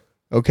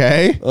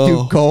 Okay? Oh.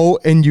 You go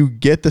and you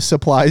get the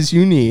supplies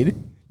you need.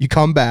 You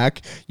come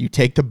back, you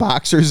take the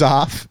boxers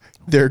off.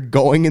 They're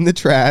going in the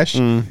trash,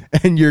 and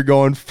you're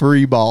going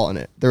free balling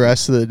it the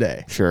rest of the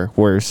day. Sure.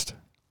 Worst.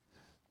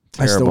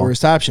 That's the Terrible.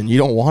 worst option. You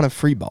don't want to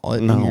free ball it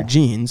in No. your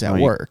jeans at Oh,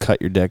 you work.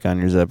 Cut your dick on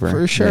your zipper.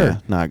 For sure. Yeah,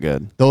 not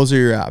good. Those are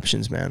your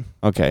options, man.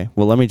 Okay.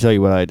 Well, let me tell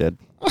you what I did.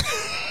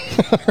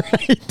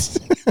 Right?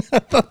 I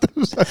thought that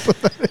was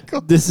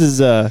hypothetical. This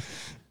is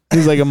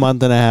like a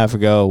month and a half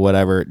ago,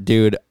 whatever.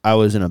 Dude, I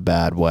was in a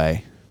bad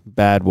way.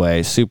 Bad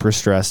way. Super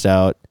stressed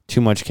out. Too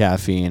much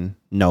caffeine.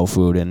 No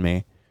food in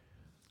me.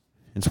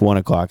 It's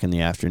 1:00 in the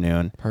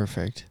afternoon.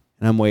 Perfect.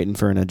 And I'm waiting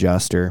for an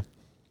adjuster.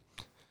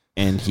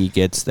 And he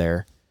gets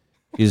there.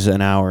 He's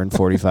an hour and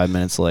 45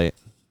 minutes late.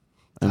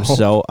 I'm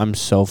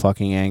so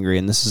fucking angry.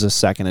 And this is a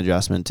second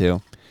adjustment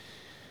too.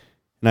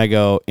 And I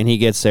go, and he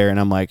gets there and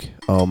I'm like,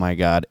 oh my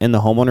God. And the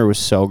homeowner was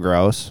so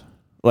gross.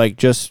 Like,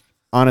 just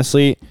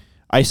honestly,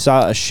 I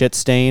saw a shit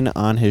stain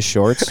on his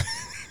shorts.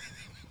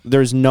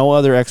 There's no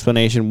other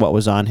explanation what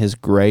was on his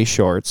gray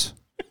shorts.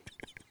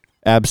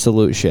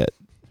 Absolute shit.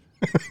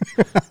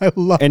 I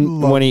love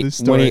When this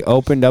story. he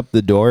opened up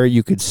the door,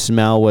 you could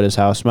smell what his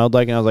house smelled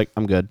like, and I was like,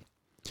 I'm good.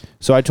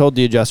 So I told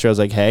the adjuster, I was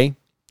like, hey,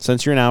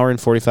 since you're an hour and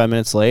 45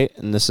 minutes late,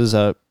 and this is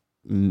a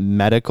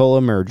medical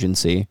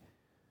emergency,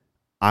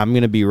 I'm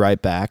gonna be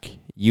right back.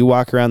 You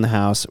walk around the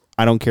house.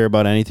 I don't care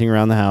about anything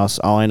around the house.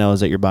 All I know is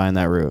that you're buying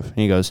that roof. And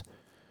he goes,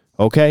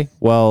 okay,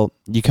 well,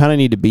 you kind of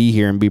need to be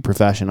here and be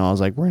professional. I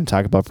was like, we're gonna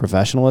talk about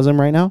professionalism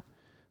right now?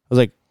 I was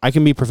like, I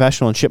can be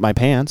professional and shit my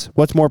pants.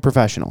 What's more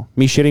professional?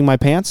 Me shitting my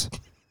pants?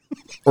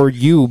 Or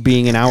you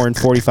being an hour and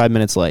 45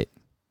 minutes late?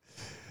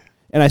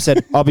 And I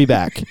said, I'll be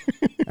back.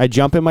 I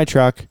jump in my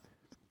truck.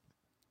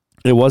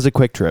 It was a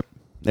quick trip.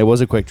 Here's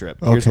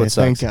okay, what sucks.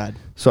 thank God.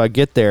 So I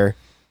get there,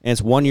 and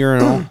it's one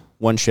urinal,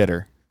 one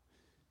shitter.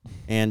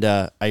 And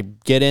I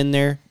get in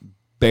there,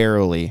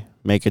 barely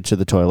make it to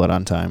the toilet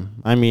on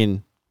time. I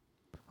mean,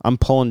 I'm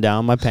pulling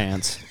down my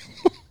pants.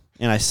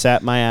 And I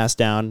sat my ass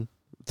down,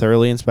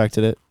 thoroughly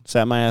inspected it,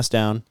 sat my ass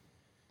down,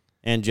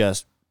 and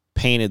just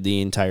painted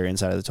the entire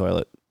inside of the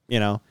toilet, you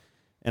know.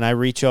 And I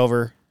reach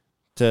over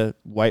to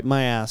wipe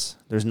my ass.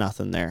 There's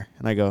nothing there.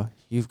 And I go,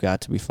 you've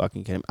got to be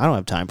fucking kidding me. I don't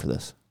have time for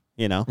this,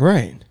 you know.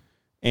 Right.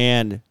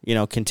 and,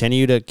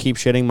 continue to keep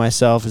shitting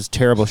myself is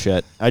terrible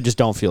shit. I just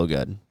don't feel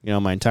good.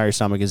 My entire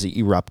stomach is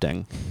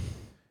erupting.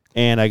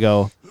 And I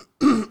go,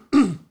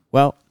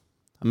 well,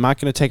 I'm not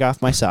going to take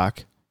off my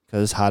sock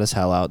because it's hot as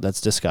hell out.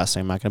 That's disgusting.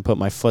 I'm not going to put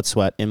my foot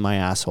sweat in my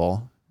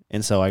asshole.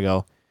 And so I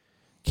go,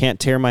 can't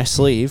tear my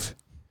sleeve,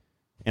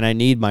 and I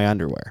need my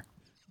underwear.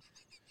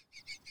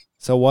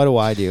 So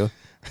what do?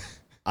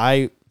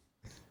 I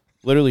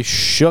literally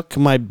shook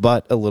my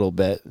butt a little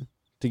bit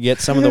to get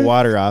some of the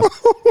water off.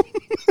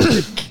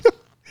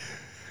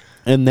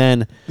 And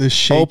then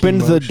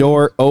opened the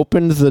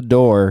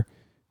door,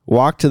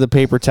 walked to the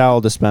paper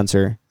towel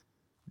dispenser.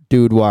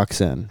 Dude walks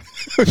in.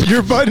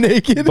 You're butt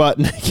naked? Butt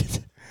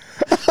naked.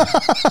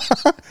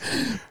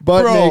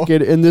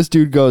 Naked. And this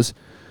dude goes,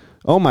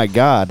 oh my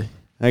God.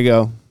 I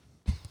go,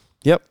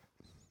 yep.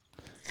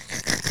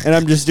 And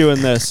I'm just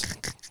doing this,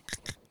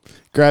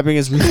 grabbing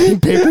as many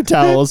paper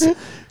towels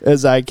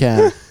as I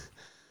can.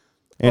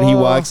 And he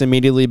walks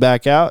immediately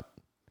back out.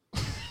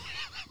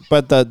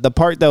 But the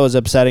part that was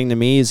upsetting to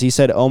me is he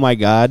said, oh my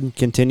God,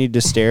 continued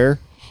to stare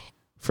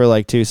for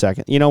like 2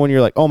 seconds. When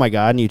you're like, oh my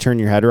God, and you turn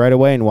your head right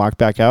away and walk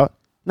back out?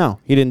 No,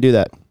 he didn't do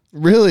that.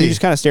 Really? He just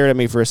kind of stared at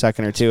me for a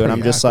second or two, and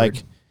I'm just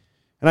awkward.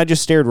 And I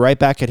just stared right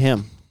back at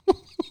him.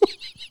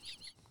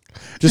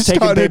 just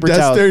taking paper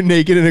towels. There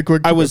naked in a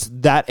quick. I was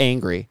that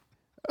angry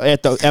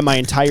at my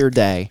entire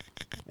day.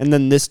 And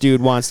then this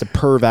dude wants to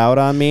perv out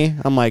on me.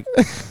 I'm like,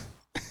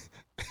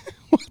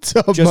 what's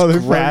up, just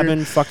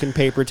grabbing fucking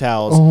paper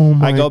towels. Oh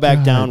my I go back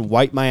God. down,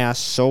 wipe my ass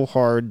so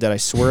hard that I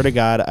swear to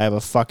God, I have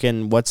a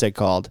fucking, what's it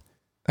called?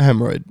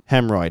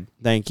 Hemorrhoid.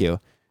 Thank you.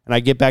 And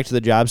I get back to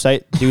the job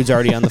site. Dude's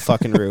already on the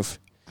fucking roof.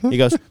 He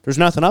goes, there's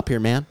nothing up here,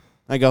 man.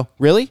 I go,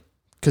 really?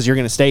 Because you're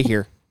going to stay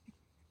here.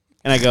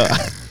 And I go,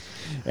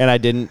 and I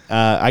didn't.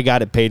 I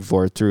got it paid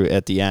for through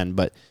at the end.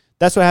 But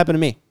that's what happened to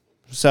me.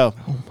 So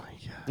oh my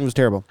God. It was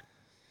terrible.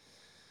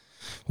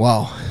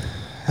 Wow.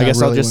 I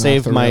guess I'll just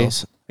save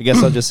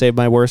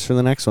my worst for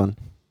the next one.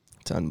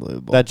 It's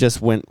unbelievable. That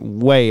just went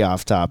way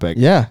off topic.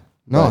 Yeah.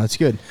 No, that's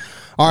good.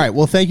 All right.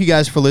 Well, thank you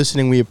guys for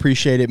listening. We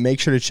appreciate it. Make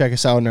sure to check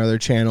us out on our other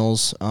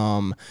channels.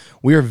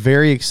 We are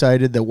very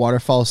excited that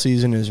waterfowl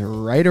season is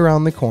right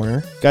around the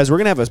corner. Guys, we're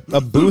going to have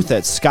a booth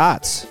at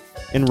Scott's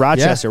in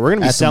Rochester. We're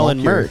going to be selling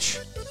merch.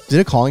 Is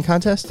it a calling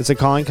contest? It's a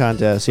calling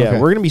contest. Yeah. Okay.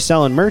 We're going to be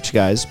selling merch,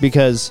 guys,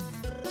 because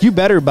you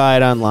better buy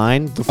it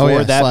online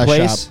before that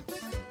place. Shop.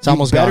 It's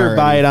almost better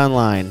buy it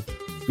online,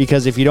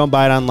 because if you don't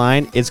buy it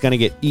online, it's going to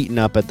get eaten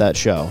up at that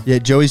show. Yeah,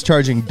 Joey's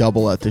charging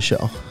double at the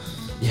show.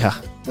 Yeah.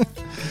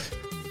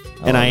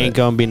 And I ain't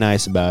going to be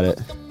nice about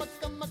it.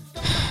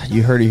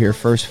 You heard it here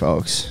first,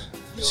 folks.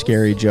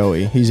 Scary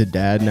Joey. He's a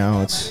dad now.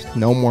 It's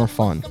no more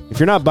fun. If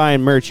you're not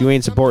buying merch, you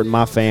ain't supporting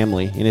my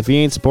family. And if you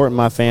ain't supporting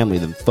my family,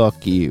 then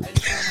fuck you.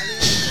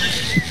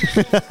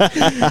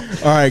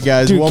 All right,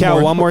 guys. Dude,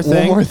 one more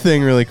thing. One more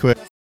thing really quick.